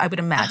are flip, I would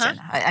imagine.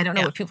 I don't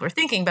know what people are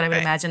thinking, but I would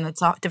imagine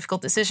that's a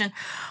difficult decision.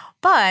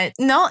 But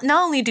not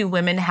only do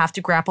women have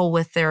to grapple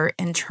with their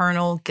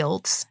internal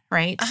guilt,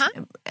 right?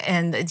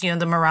 And,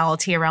 the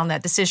morality around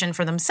that decision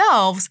for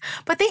themselves,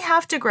 but they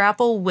have to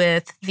grapple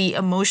with the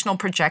emotional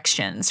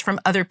projections from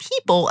other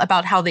people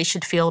about how they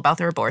should feel about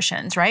their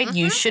abortions, right?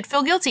 You should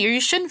feel guilty or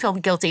you shouldn't feel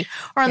guilty.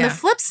 Or on the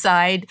flip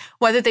side,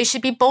 whether they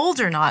should be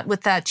bold or not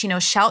with that,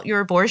 shout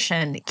your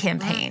abortion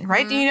campaign,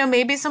 right?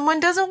 Maybe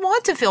someone doesn't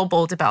want to feel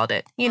bold about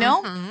it,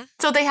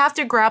 So they have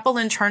to grapple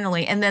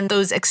internally and then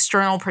those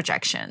external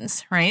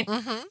projections, right?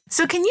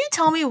 So can you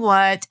tell me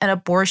what an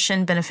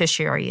abortion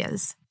beneficiary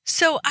is?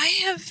 So I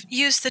have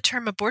used the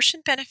term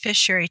abortion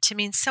beneficiary to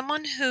mean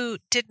someone who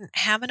didn't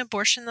have an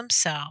abortion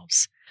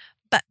themselves,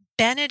 but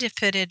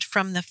benefited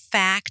from the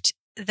fact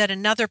that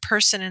another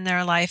person in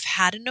their life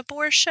had an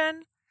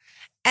abortion.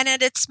 And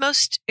at its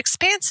most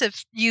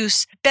expansive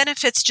use,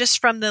 benefits just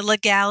from the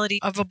legality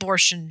of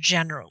abortion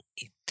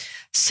generally.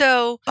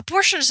 So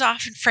abortion is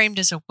often framed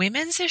as a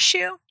women's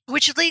issue,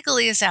 which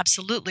legally is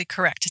absolutely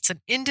correct. It's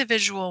an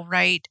individual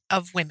right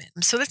of women.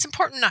 So it's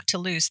important not to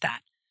lose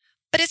that.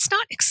 But it's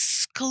not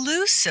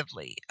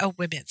exclusively a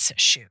women's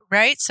issue,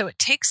 right? So it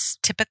takes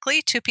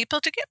typically two people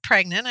to get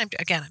pregnant. I'm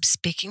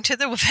speaking to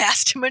the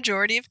vast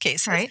majority of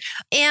cases. Right.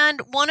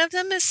 And one of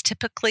them is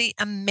typically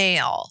a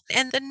male.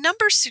 And the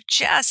numbers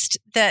suggest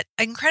that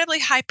an incredibly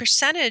high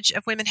percentage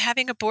of women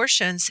having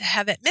abortions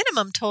have at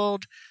minimum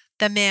told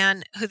the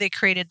man who they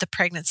created the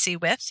pregnancy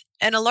with.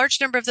 And a large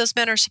number of those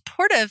men are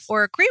supportive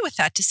or agree with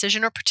that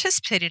decision or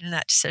participated in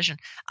that decision.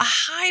 A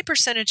high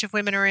percentage of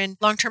women are in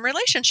long-term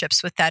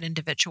relationships with that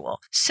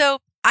individual. So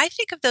I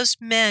think of those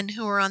men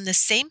who are on the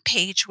same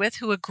page with,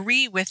 who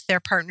agree with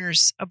their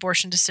partner's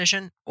abortion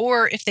decision,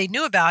 or if they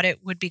knew about it,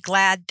 would be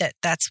glad that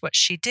that's what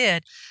she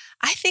did.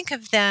 I think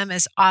of them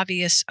as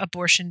obvious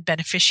abortion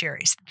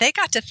beneficiaries. They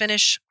got to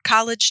finish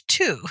college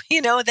too.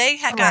 They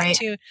had got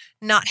to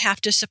not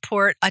have to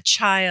support a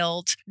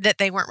child that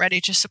they weren't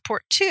ready to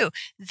support too.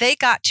 They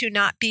got to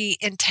not be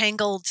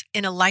entangled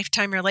in a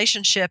lifetime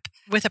relationship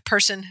with a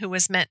person who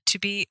was meant to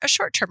be a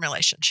short-term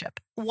relationship.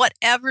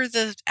 Whatever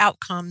the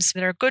outcomes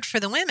that are good for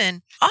the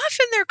women,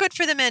 often they're good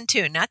for the men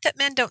too. Not that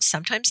men don't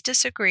sometimes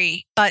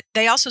disagree, but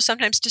they also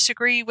sometimes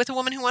disagree with a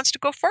woman who wants to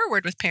go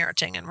forward with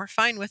parenting, and we're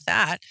fine with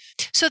that.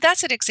 So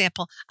that's an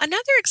example.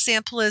 Another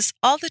example is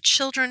all the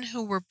children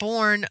who were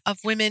born of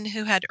women women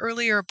who had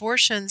earlier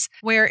abortions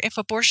where if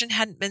abortion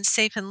hadn't been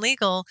safe and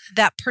legal,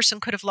 that person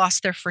could have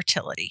lost their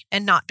fertility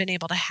and not been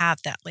able to have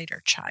that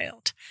later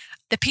child.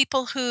 The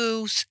people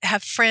who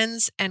have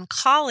friends and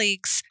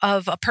colleagues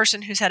of a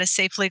person who's had a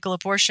safe legal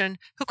abortion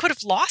who could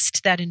have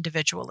lost that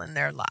individual in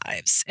their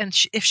lives. And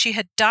if she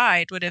had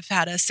died, would have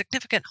had a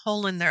significant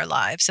hole in their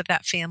lives of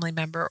that family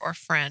member or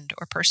friend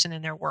or person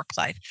in their work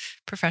life,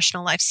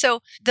 professional life.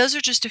 So those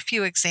are just a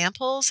few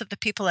examples of the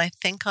people I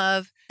think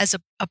of as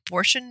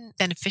abortion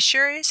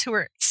beneficiaries who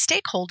are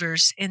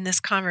stakeholders in this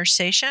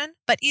conversation,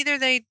 but either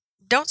they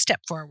don't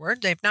step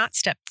forward, they've not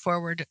stepped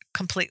forward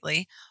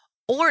completely,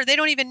 or they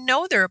don't even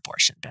know they're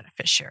abortion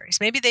beneficiaries.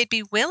 Maybe they'd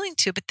be willing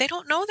to, but they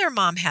don't know their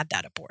mom had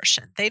that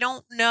abortion. They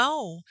don't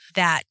know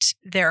that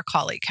their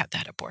colleague had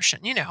that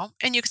abortion,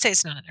 and you could say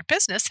it's none of their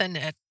business. And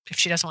if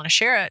she doesn't want to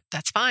share it,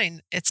 that's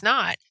fine. It's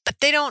not, but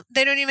they don't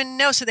even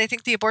know. So they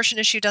think the abortion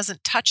issue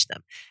doesn't touch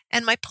them.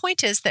 And my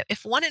point is that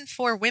if 1 in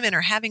 4 women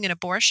are having an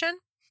abortion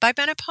by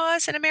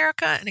menopause in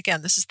America, and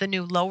again, this is the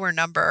new lower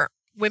number,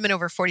 women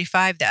over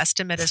 45, the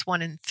estimate is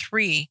 1 in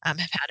 3 have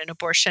had an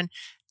abortion.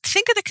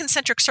 Think of the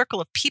concentric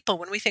circle of people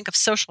when we think of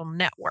social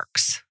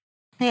networks,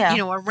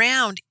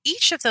 around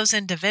each of those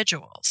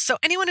individuals. So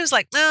anyone who's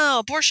like, no,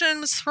 abortion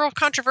was real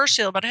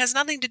controversial, but it has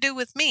nothing to do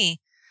with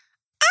me.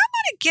 I'm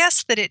going to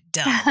guess that it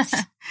does.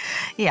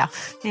 Yeah.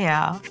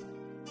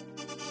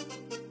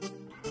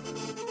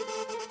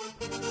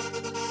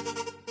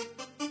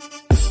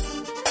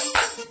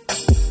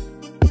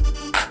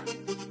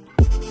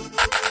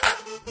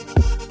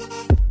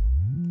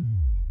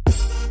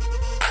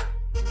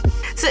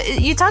 So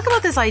you talk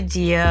about this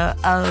idea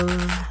of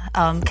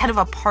kind of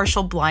a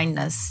partial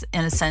blindness,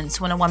 in a sense,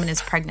 when a woman is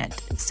pregnant.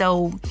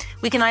 So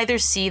we can either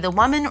see the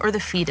woman or the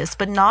fetus,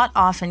 but not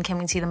often can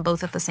we see them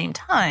both at the same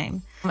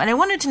time. And I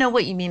wanted to know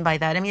what you mean by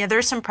that. I mean,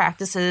 there's some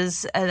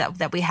practices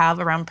that we have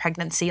around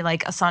pregnancy,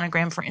 like a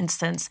sonogram, for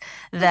instance,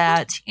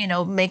 that,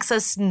 makes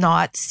us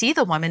not see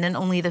the woman and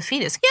only the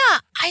fetus. Yeah,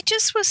 I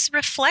just was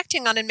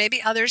reflecting on it.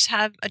 Maybe others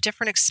have a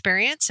different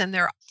experience and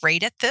they're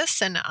great at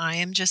this and I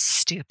am just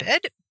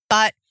stupid.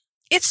 But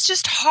it's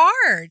just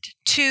hard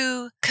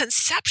to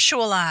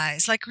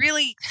conceptualize, like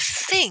really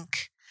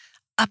think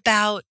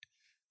about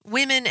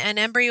women and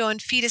embryo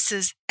and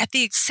fetuses at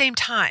the same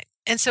time.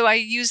 And so I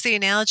use the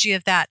analogy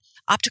of that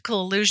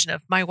optical illusion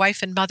of my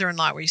wife and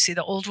mother-in-law, where you see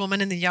the old woman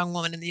and the young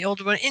woman and the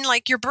old woman, and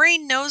like your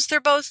brain knows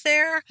they're both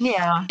there.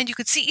 Yeah. And you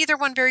could see either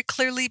one very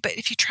clearly, but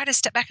if you try to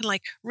step back and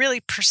like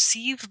really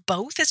perceive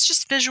both, it's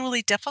just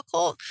visually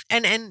difficult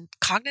and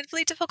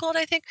cognitively difficult,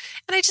 I think.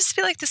 And I just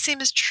feel like the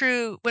same is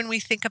true when we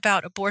think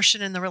about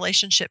abortion and the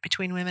relationship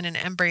between women and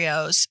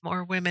embryos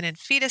or women and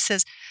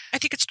fetuses. I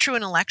think it's true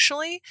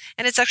intellectually,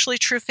 and it's actually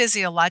true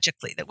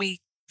physiologically, that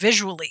we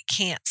visually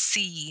can't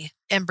see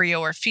embryo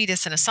or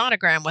fetus in a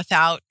sonogram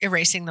without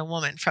erasing the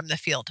woman from the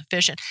field of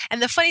vision.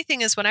 And the funny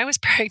thing is, when I was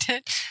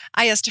pregnant,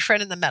 I asked a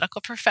friend in the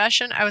medical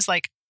profession, I was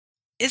like,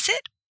 is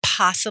it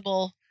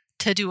possible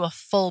to do a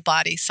full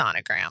body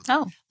sonogram?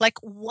 Oh. Like,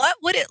 what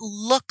would it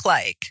look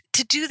like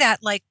to do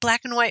that like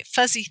black and white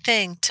fuzzy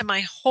thing to my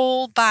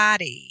whole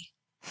body?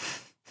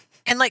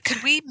 And like,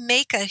 could we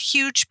make a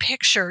huge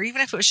picture,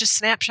 even if it was just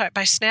snapshot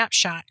by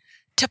snapshot,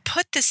 to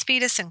put this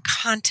fetus in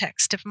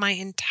context of my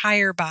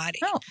entire body?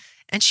 Oh.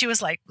 And she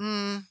was like,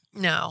 no,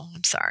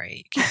 I'm sorry.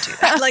 You can't do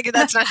that. Like,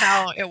 that's not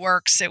how it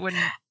works. It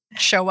wouldn't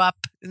show up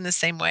in the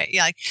same way.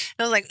 Yeah. Like,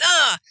 I was like,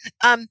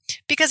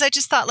 because I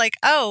just thought like,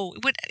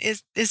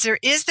 is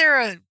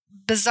there a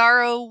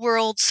bizarro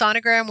world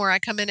sonogram where I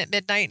come in at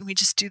midnight and we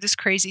just do this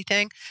crazy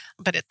thing?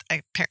 But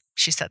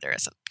she said there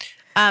isn't.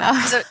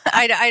 So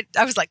I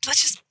was like,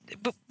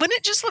 wouldn't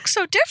it just look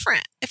so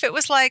different if it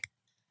was like,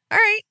 all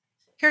right,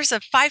 here's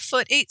a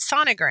 5'8"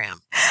 sonogram.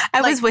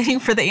 I was waiting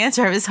for the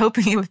answer. I was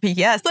hoping it would be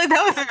yes. Like,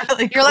 that would be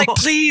really cool. You're like,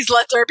 please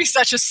let there be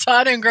such a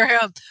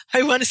sonogram.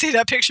 I want to see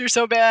that picture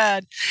so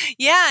bad.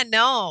 Yeah,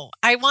 no.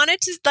 I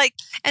wanted to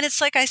and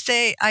it's like I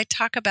say, I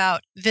talk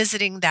about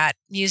visiting that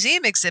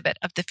museum exhibit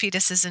of the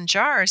fetuses in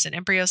jars and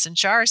embryos in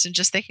jars and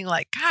just thinking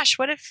like, gosh,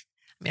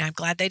 I'm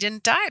glad they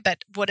didn't die,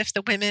 but what if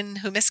the women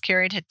who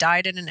miscarried had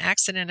died in an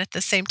accident at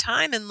the same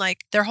time and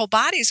like their whole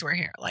bodies were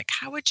here? Like,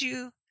 how would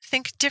you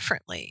think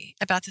differently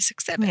about this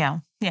exhibit? Yeah.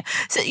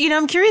 So,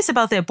 I'm curious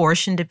about the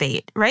abortion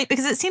debate, right?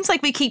 Because it seems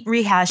like we keep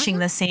rehashing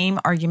the same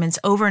arguments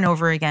over and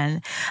over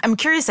again. I'm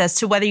curious as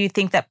to whether you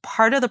think that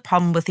part of the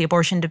problem with the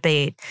abortion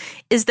debate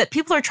is that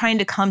people are trying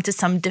to come to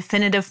some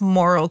definitive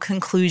moral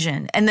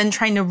conclusion and then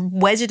trying to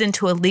wedge it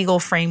into a legal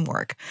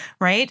framework,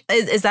 right?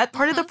 Is that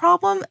part of the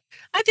problem?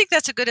 I think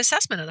that's a good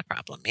assessment of the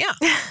problem. Yeah.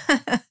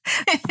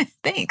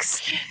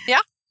 Thanks. Yeah.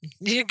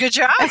 Good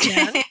job,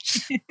 Jen.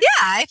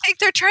 Yeah, I think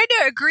they're trying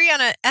to agree on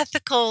an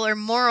ethical or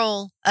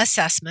moral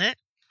assessment.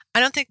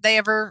 I don't think they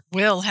ever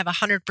will have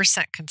 100%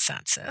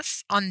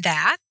 consensus on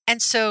that.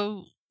 And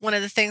so one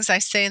of the things I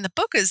say in the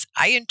book is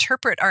I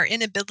interpret our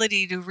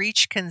inability to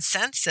reach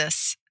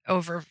consensus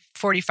over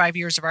 45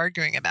 years of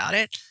arguing about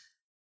it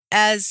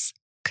as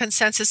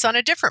consensus on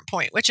a different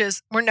point, which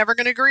is we're never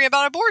going to agree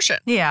about abortion.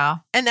 Yeah.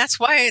 And that's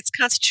why it's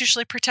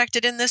constitutionally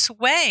protected in this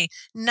way.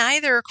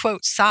 Neither,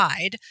 quote,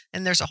 side,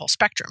 and there's a whole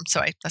spectrum,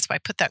 so that's why I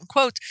put that in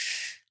quotes,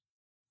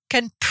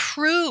 can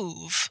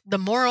prove the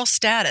moral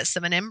status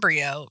of an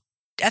embryo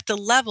at the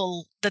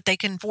level that they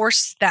can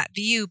force that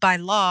view by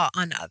law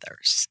on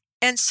others.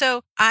 And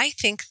so I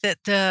think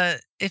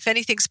that if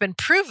anything's been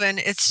proven,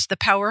 it's the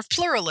power of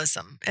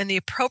pluralism and the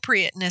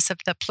appropriateness of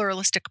the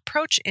pluralistic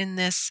approach in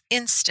this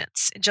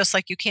instance. Just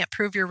like you can't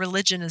prove your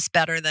religion is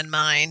better than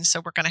mine, so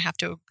we're going to have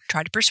to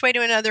try to persuade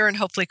one another and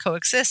hopefully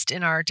coexist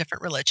in our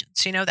different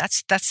religions.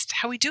 That's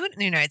how we do it in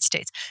the United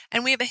States.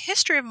 And we have a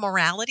history of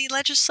morality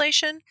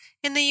legislation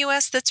in the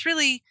U.S. that's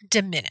really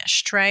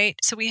diminished, right?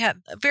 So we have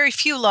very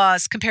few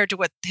laws compared to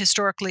what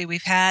historically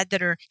we've had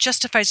that are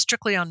justified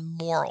strictly on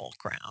moral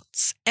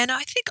grounds. And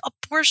I think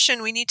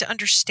abortion, we need to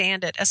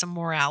understand it as a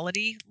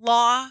morality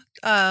law,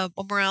 a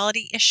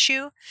morality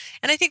issue.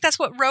 And I think that's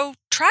what Roe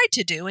tried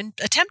to do and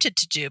attempted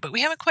to do, but we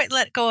haven't quite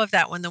let go of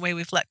that one the way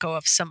we've let go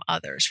of some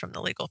others from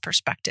the legal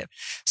perspective.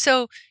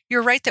 So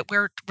you're right that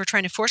we're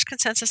trying to force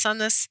consensus on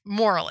this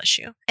moral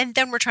issue, and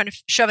then we're trying to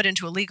shove it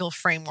into a legal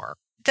framework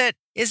that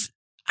is,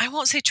 I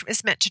won't say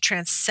is meant to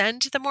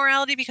transcend the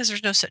morality because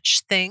there's no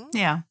such thing.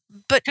 Yeah.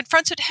 But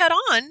confronts it head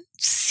on,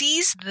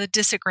 sees the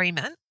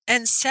disagreement,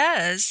 and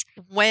says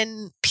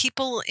when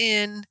people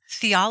in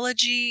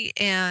theology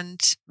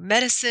and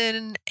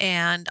medicine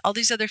and all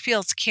these other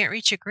fields can't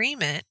reach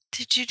agreement,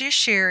 the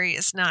judiciary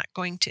is not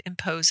going to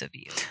impose a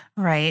view.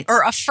 Right.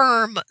 Or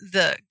affirm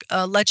the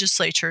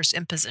legislature's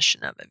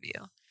imposition of a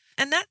view.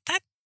 And that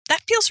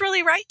feels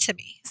really right to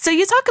me. So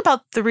you talk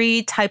about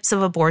 3 types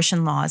of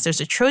abortion laws.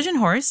 There's a Trojan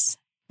horse,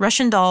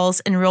 Russian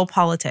dolls, and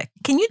realpolitik.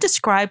 Can you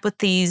describe what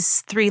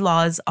these 3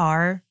 laws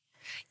are?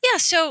 Yeah,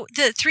 so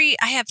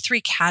I have 3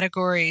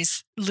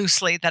 categories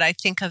loosely that I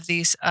think of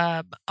these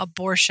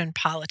abortion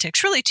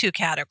politics, really 2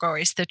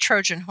 categories, the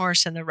Trojan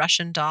horse and the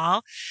Russian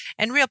doll.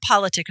 And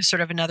realpolitik is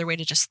sort of another way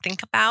to just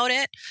think about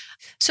it.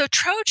 So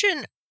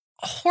Trojan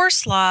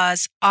horse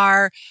laws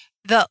are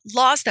the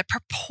laws that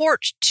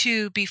purport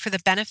to be for the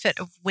benefit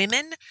of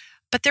women,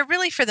 but they're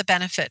really for the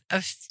benefit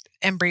of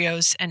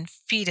embryos and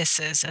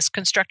fetuses as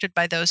constructed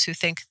by those who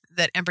think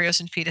that embryos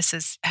and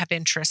fetuses have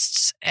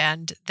interests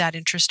and that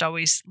interest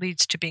always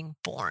leads to being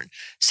born.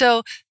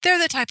 So they're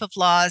the type of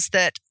laws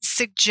that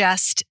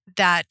suggest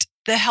that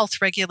the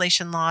health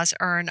regulation laws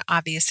are an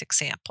obvious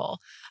example,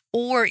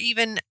 or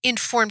even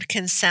informed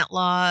consent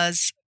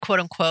laws, quote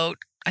unquote.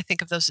 I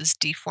think of those as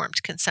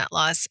deformed consent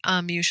laws,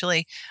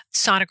 usually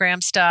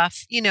sonogram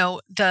stuff,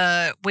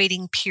 the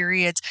waiting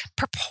periods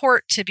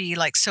purport to be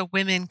like so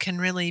women can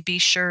really be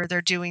sure they're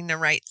doing the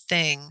right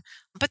thing.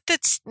 But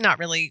that's not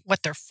really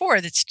what they're for.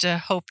 That's to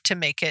hope to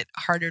make it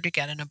harder to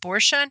get an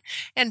abortion.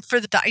 And for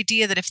the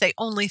idea that if they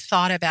only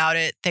thought about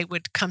it, they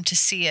would come to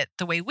see it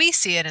the way we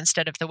see it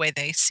instead of the way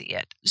they see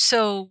it.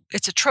 So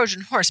it's a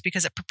Trojan horse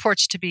because it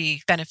purports to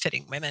be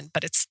benefiting women,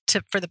 but it's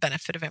for the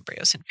benefit of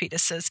embryos and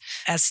fetuses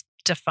as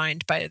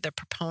defined by the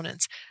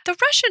proponents. The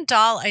Russian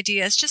doll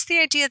idea is just the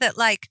idea that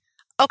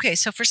okay,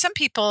 so for some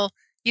people,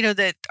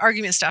 the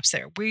argument stops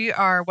there. We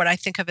are what I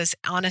think of as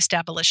honest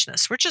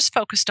abolitionists. We're just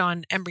focused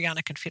on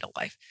embryonic and fetal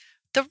life.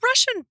 The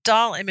Russian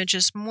doll image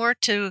is more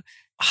to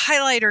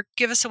highlight or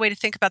give us a way to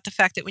think about the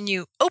fact that when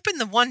you open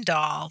the one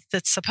doll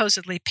that's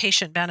supposedly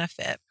patient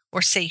benefit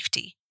or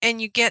safety,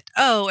 and you get,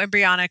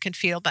 embryonic and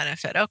fetal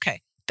benefit,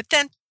 okay. But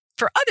then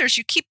for others,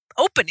 you keep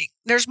opening.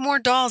 There's more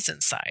dolls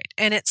inside.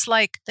 And it's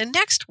like the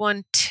next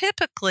one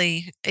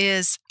typically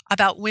is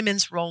about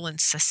women's role in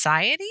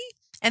society.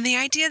 And the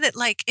idea that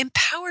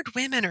empowered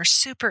women are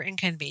super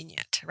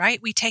inconvenient, right?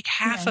 We take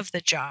half of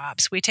the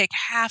jobs. We take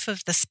half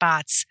of the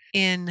spots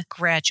in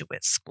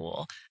graduate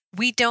school.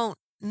 We don't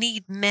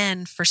need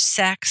men for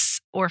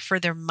sex or for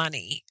their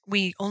money.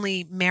 We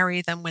only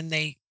marry them when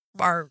they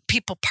are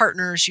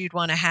partners you'd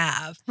want to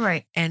have.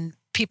 Right. And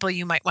people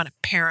you might want to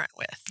parent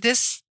with.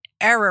 This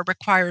era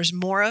requires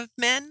more of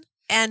men.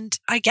 And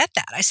I get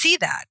that. I see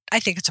that.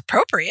 I think it's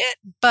appropriate,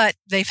 but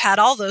they've had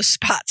all those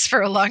spots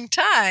for a long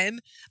time.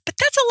 But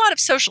that's a lot of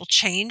social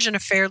change in a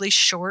fairly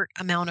short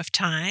amount of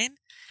time.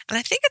 And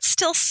I think it's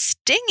still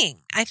stinging.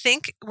 I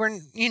think we're,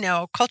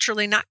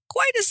 culturally not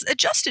quite as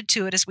adjusted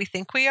to it as we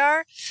think we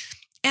are.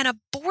 And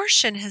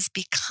abortion has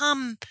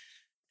become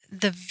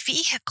the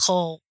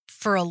vehicle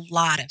for a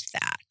lot of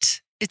that.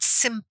 It's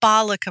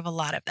symbolic of a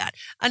lot of that.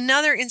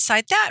 Another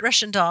inside that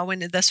Russian doll,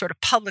 when the sort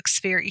of public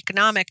sphere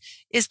economic,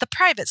 is the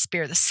private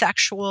sphere, the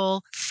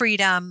sexual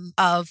freedom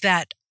of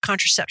that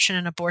contraception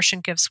and abortion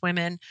gives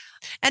women.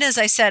 And as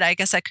I said, I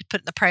guess I could put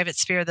in the private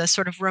sphere the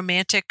sort of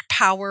romantic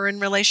power in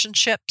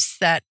relationships,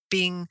 that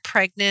being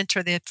pregnant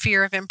or the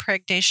fear of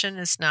impregnation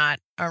is not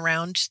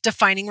around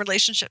defining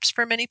relationships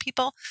for many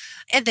people.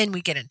 And then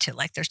we get into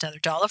there's another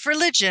doll of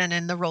religion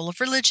and the role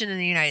of religion in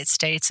the United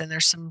States. And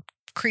there's some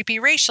creepy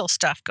racial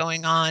stuff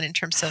going on in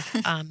terms of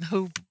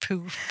who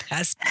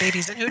has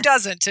babies and who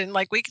doesn't. And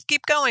we could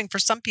keep going for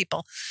some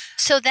people.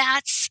 So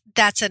that's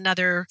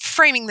another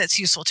framing that's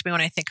useful to me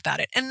when I think about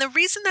it. And the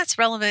reason that's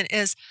relevant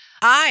is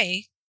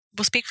I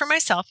will speak for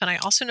myself, and I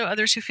also know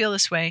others who feel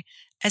this way,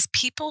 as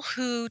people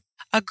who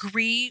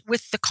agree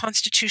with the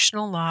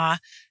constitutional law,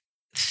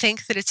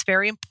 think that it's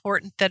very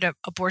important that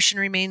abortion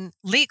remain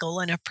legal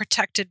and a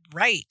protected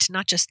right,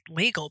 not just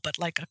legal, but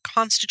like a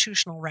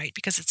constitutional right,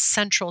 because it's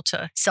central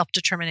to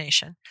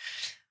self-determination.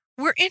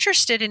 We're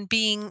interested in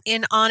being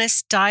in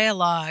honest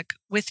dialogue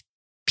with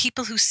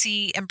people who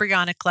see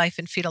embryonic life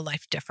and fetal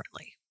life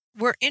differently.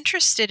 We're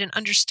interested in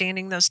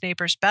understanding those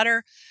neighbors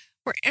better.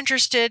 We're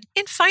interested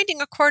in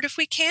finding a court if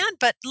we can,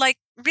 but like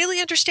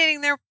really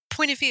understanding their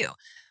point of view.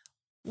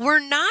 We're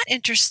not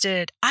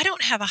interested. I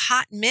don't have a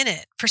hot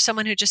minute for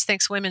someone who just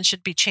thinks women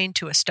should be chained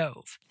to a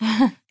stove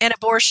and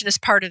abortion is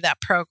part of that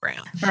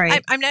program.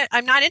 Right. I'm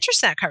not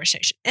interested in that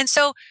conversation. And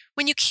so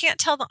when you can't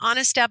tell the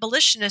honest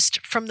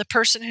abolitionist from the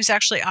person who's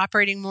actually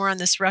operating more on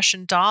this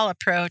Russian doll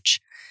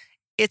approach,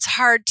 it's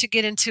hard to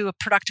get into a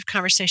productive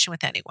conversation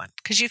with anyone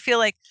because you feel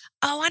like,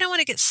 oh, I don't want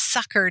to get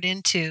suckered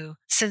into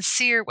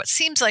what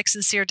seems like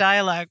sincere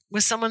dialogue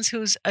with someone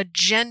whose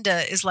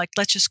agenda is like,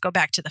 let's just go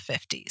back to the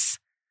 50s.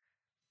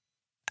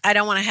 I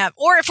don't want to have,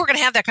 or if we're going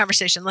to have that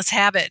conversation, let's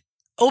have it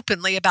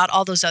openly about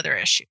all those other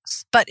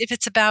issues. But if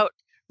it's about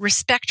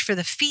respect for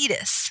the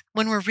fetus,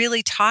 when we're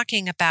really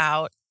talking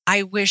about,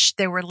 I wish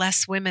there were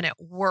less women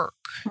at work.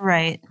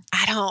 Right.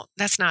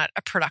 That's not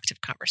a productive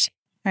conversation.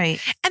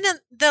 Right. And then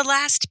the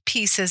last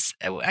piece is,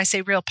 I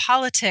say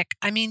realpolitik.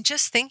 I mean,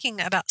 just thinking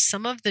about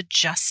some of the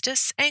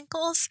justice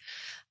angles,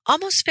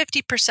 almost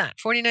 50%,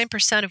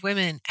 49% of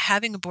women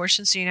having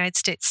abortions in the United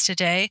States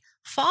today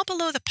fall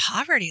below the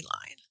poverty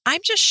line.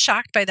 I'm just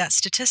shocked by that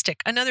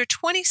statistic. Another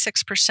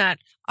 26%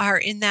 are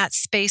in that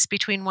space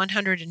between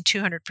 100 and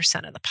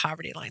 200% of the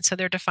poverty line. So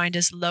they're defined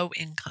as low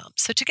income.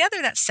 So together,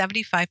 that's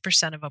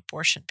 75% of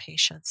abortion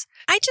patients.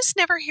 I just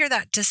never hear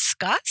that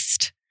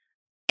discussed.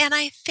 And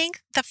I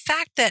think the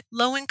fact that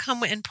low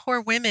income and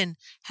poor women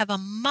have a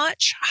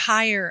much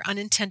higher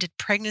unintended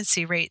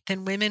pregnancy rate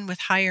than women with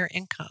higher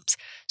incomes.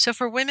 So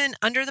for women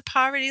under the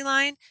poverty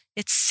line,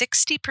 it's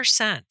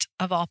 60%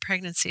 of all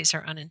pregnancies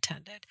are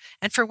unintended.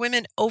 And for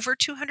women over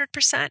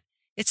 200%,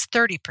 it's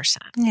 30%.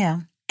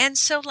 Yeah. And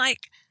so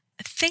like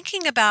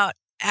thinking about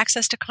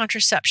access to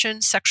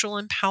contraception, sexual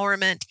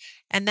empowerment,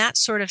 and that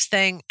sort of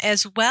thing,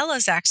 as well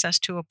as access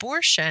to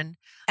abortion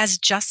as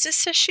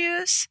justice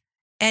issues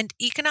and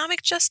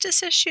economic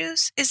justice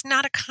issues is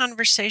not a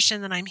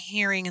conversation that I'm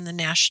hearing in the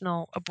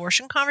national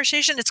abortion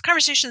conversation. It's a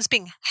conversation that's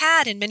being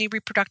had in many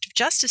reproductive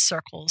justice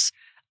circles,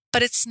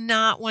 but it's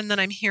not one that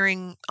I'm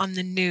hearing on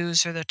the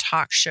news or the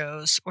talk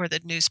shows or the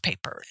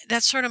newspaper.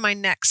 That's sort of my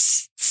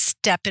next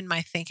step in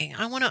my thinking.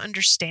 I want to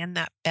understand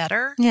that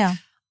better. Yeah.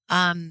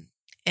 And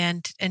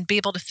be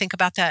able to think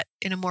about that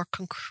in a more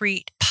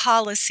concrete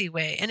policy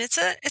way. And it's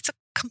a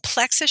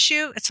complex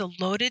issue. It's a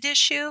loaded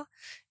issue.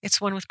 It's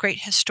one with great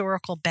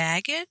historical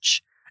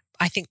baggage.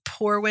 I think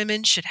poor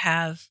women should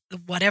have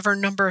whatever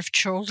number of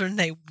children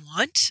they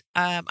want.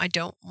 I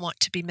don't want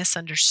to be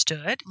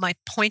misunderstood. My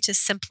point is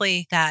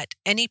simply that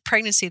any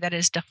pregnancy that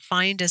is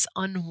defined as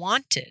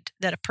unwanted,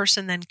 that a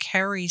person then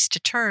carries to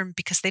term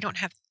because they don't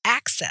have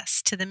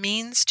access to the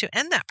means to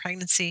end that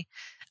pregnancy,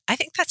 I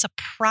think that's a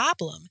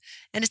problem.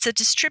 And it's a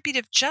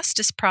distributive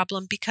justice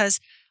problem because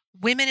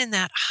women in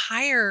that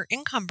higher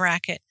income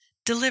bracket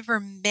deliver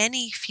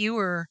many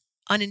fewer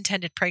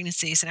unintended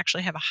pregnancies and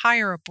actually have a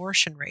higher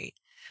abortion rate,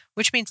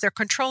 which means they're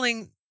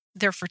controlling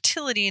their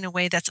fertility in a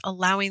way that's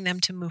allowing them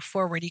to move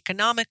forward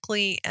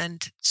economically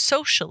and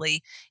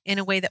socially in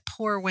a way that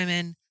poor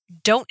women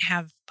don't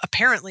have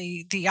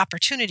apparently the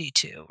opportunity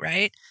to,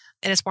 right?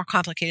 And it's more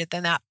complicated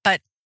than that.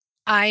 But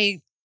I,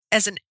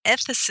 as an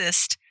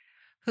ethicist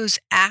who's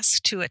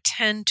asked to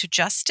attend to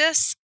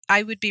justice,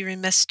 I would be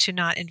remiss to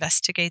not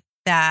investigate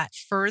that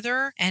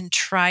further and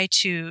try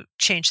to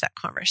change that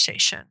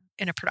conversation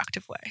in a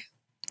productive way.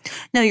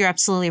 No, you're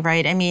absolutely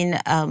right. I mean,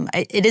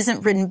 it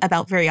isn't written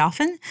about very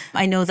often.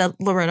 I know that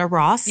Loretta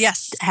Ross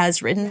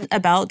has written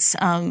about,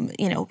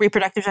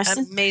 reproductive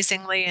justice.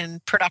 Amazingly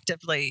and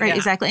productively. Right,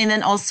 exactly. And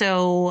then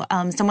also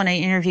someone I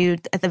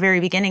interviewed at the very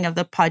beginning of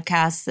the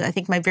podcast, I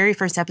think my very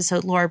first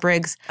episode, Laura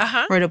Briggs,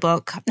 wrote a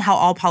book, How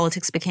All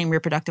Politics Became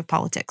Reproductive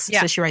Politics.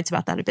 Yeah. So she writes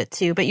about that a bit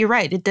too. But you're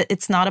right.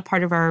 It's not a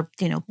part of our,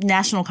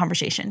 national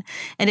conversation.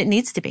 And it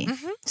needs to be.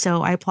 Mm-hmm.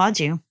 So I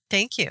applaud you.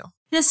 Thank you.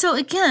 Yeah, so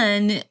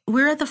again,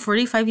 we're at the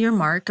 45-year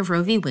mark of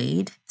Roe v.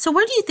 Wade. So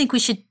where do you think we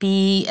should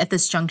be at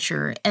this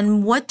juncture?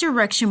 And what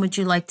direction would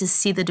you like to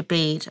see the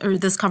debate, or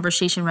this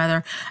conversation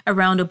rather,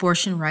 around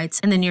abortion rights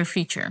in the near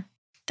future?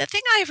 The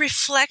thing I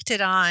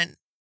reflected on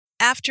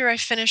after I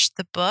finished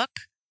the book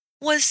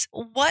was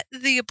what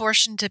the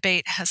abortion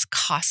debate has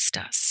cost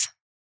us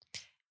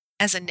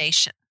as a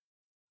nation.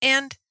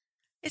 And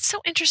it's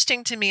so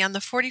interesting to me on the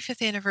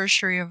 45th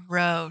anniversary of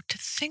Roe to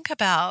think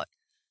about,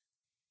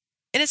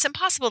 and it's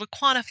impossible to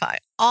quantify,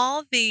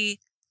 all the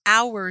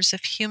hours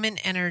of human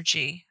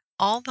energy,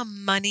 all the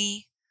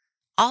money,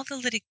 all the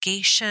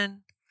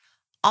litigation,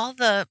 all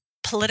the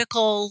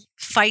political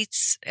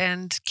fights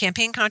and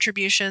campaign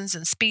contributions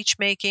and speech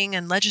making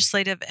and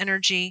legislative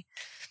energy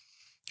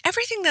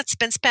everything that's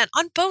been spent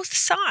on both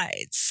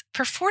sides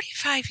for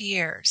 45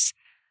 years,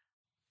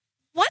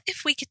 what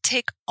if we could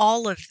take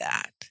all of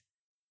that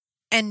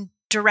and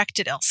direct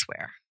it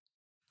elsewhere?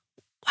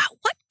 Wow,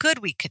 what good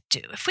we could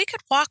do if we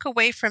could walk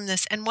away from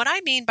this. And what I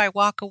mean by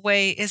walk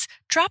away is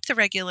drop the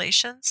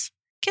regulations,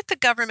 get the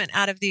government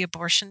out of the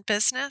abortion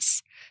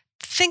business,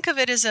 think of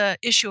it as an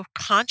issue of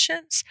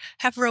conscience,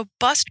 have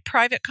robust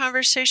private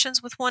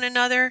conversations with one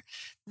another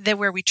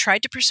where we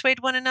tried to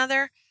persuade one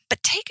another,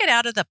 but take it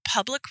out of the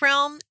public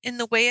realm in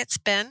the way it's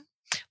been.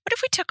 What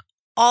if we took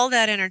all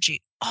that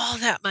energy, all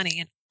that money,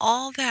 and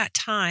all that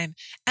time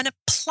and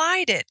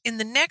applied it in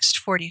the next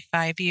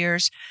 45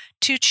 years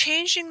to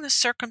changing the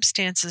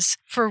circumstances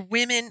for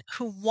women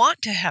who want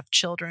to have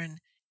children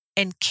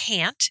and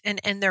can't,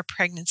 and end their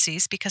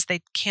pregnancies because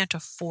they can't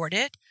afford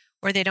it,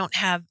 or they don't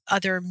have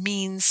other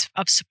means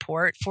of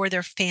support for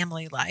their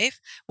family life,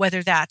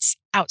 whether that's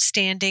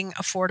outstanding,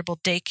 affordable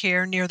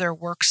daycare near their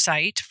work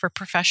site for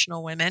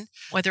professional women,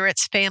 whether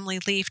it's family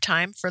leave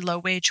time for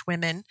low-wage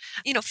women.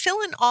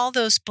 Fill in all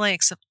those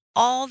blanks of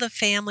all the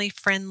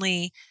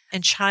family-friendly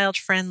and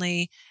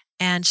child-friendly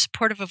and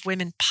supportive of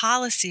women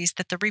policies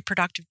that the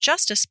reproductive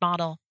justice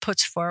model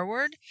puts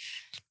forward.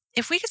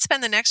 If we could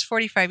spend the next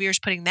 45 years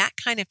putting that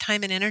kind of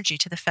time and energy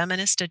to the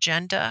feminist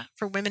agenda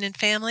for women and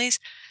families,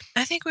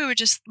 I think we would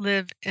just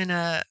live in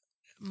a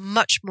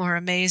much more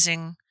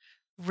amazing,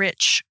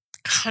 rich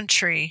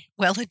country,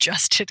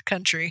 well-adjusted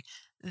country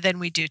than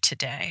we do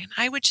today. And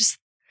I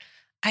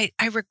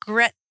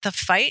regret the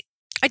fight.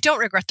 I don't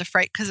regret the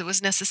fight because it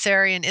was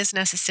necessary and is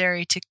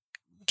necessary to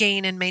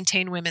gain and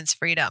maintain women's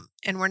freedom.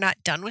 And we're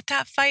not done with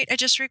that fight. I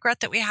just regret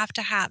that we have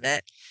to have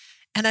it.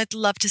 And I'd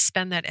love to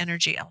spend that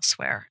energy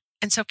elsewhere.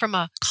 And so from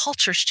a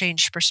culture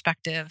change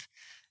perspective,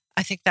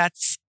 I think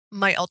that's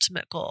my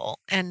ultimate goal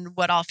and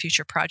what all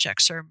future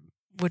projects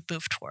would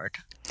move toward.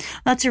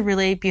 That's a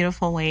really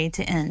beautiful way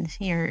to end.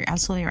 You're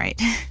absolutely right.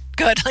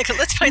 Good.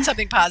 Let's find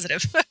something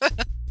positive.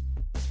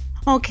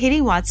 Well,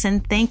 Katie Watson,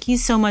 thank you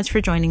so much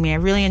for joining me. I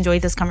really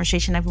enjoyed this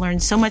conversation. I've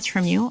learned so much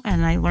from you,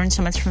 and I learned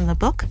so much from the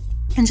book.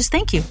 And just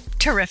thank you.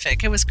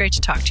 Terrific. It was great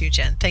to talk to you,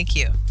 Jen. Thank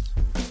you.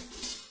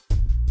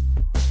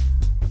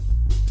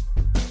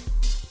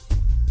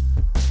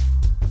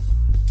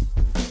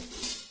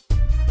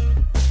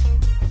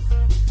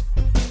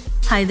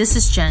 Hi, this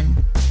is Jen.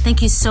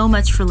 Thank you so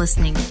much for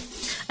listening.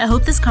 I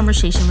hope this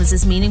conversation was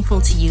as meaningful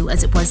to you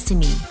as it was to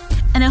me.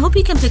 And I hope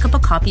you can pick up a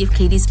copy of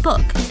Katie's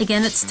book.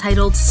 Again, it's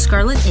titled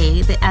Scarlet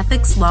A, The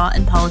Ethics, Law,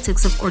 and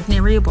Politics of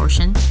Ordinary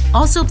Abortion.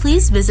 Also,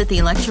 please visit the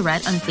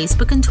Electorette on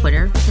Facebook and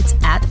Twitter. It's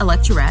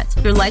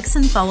 @Electorette. Your likes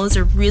and follows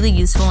are really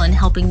useful in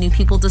helping new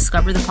people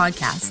discover the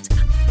podcast.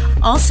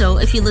 Also,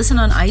 if you listen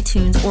on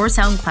iTunes or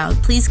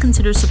SoundCloud, please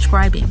consider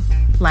subscribing.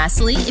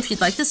 Lastly, if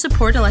you'd like to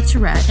support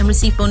Electorette and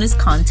receive bonus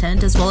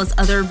content as well as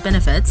other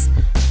benefits,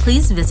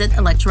 please visit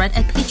Electorette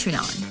at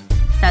Patreon.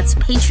 That's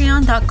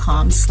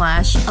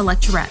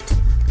patreon.com/Electorette.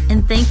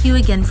 And thank you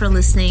again for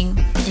listening,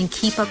 and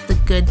keep up the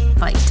good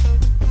fight.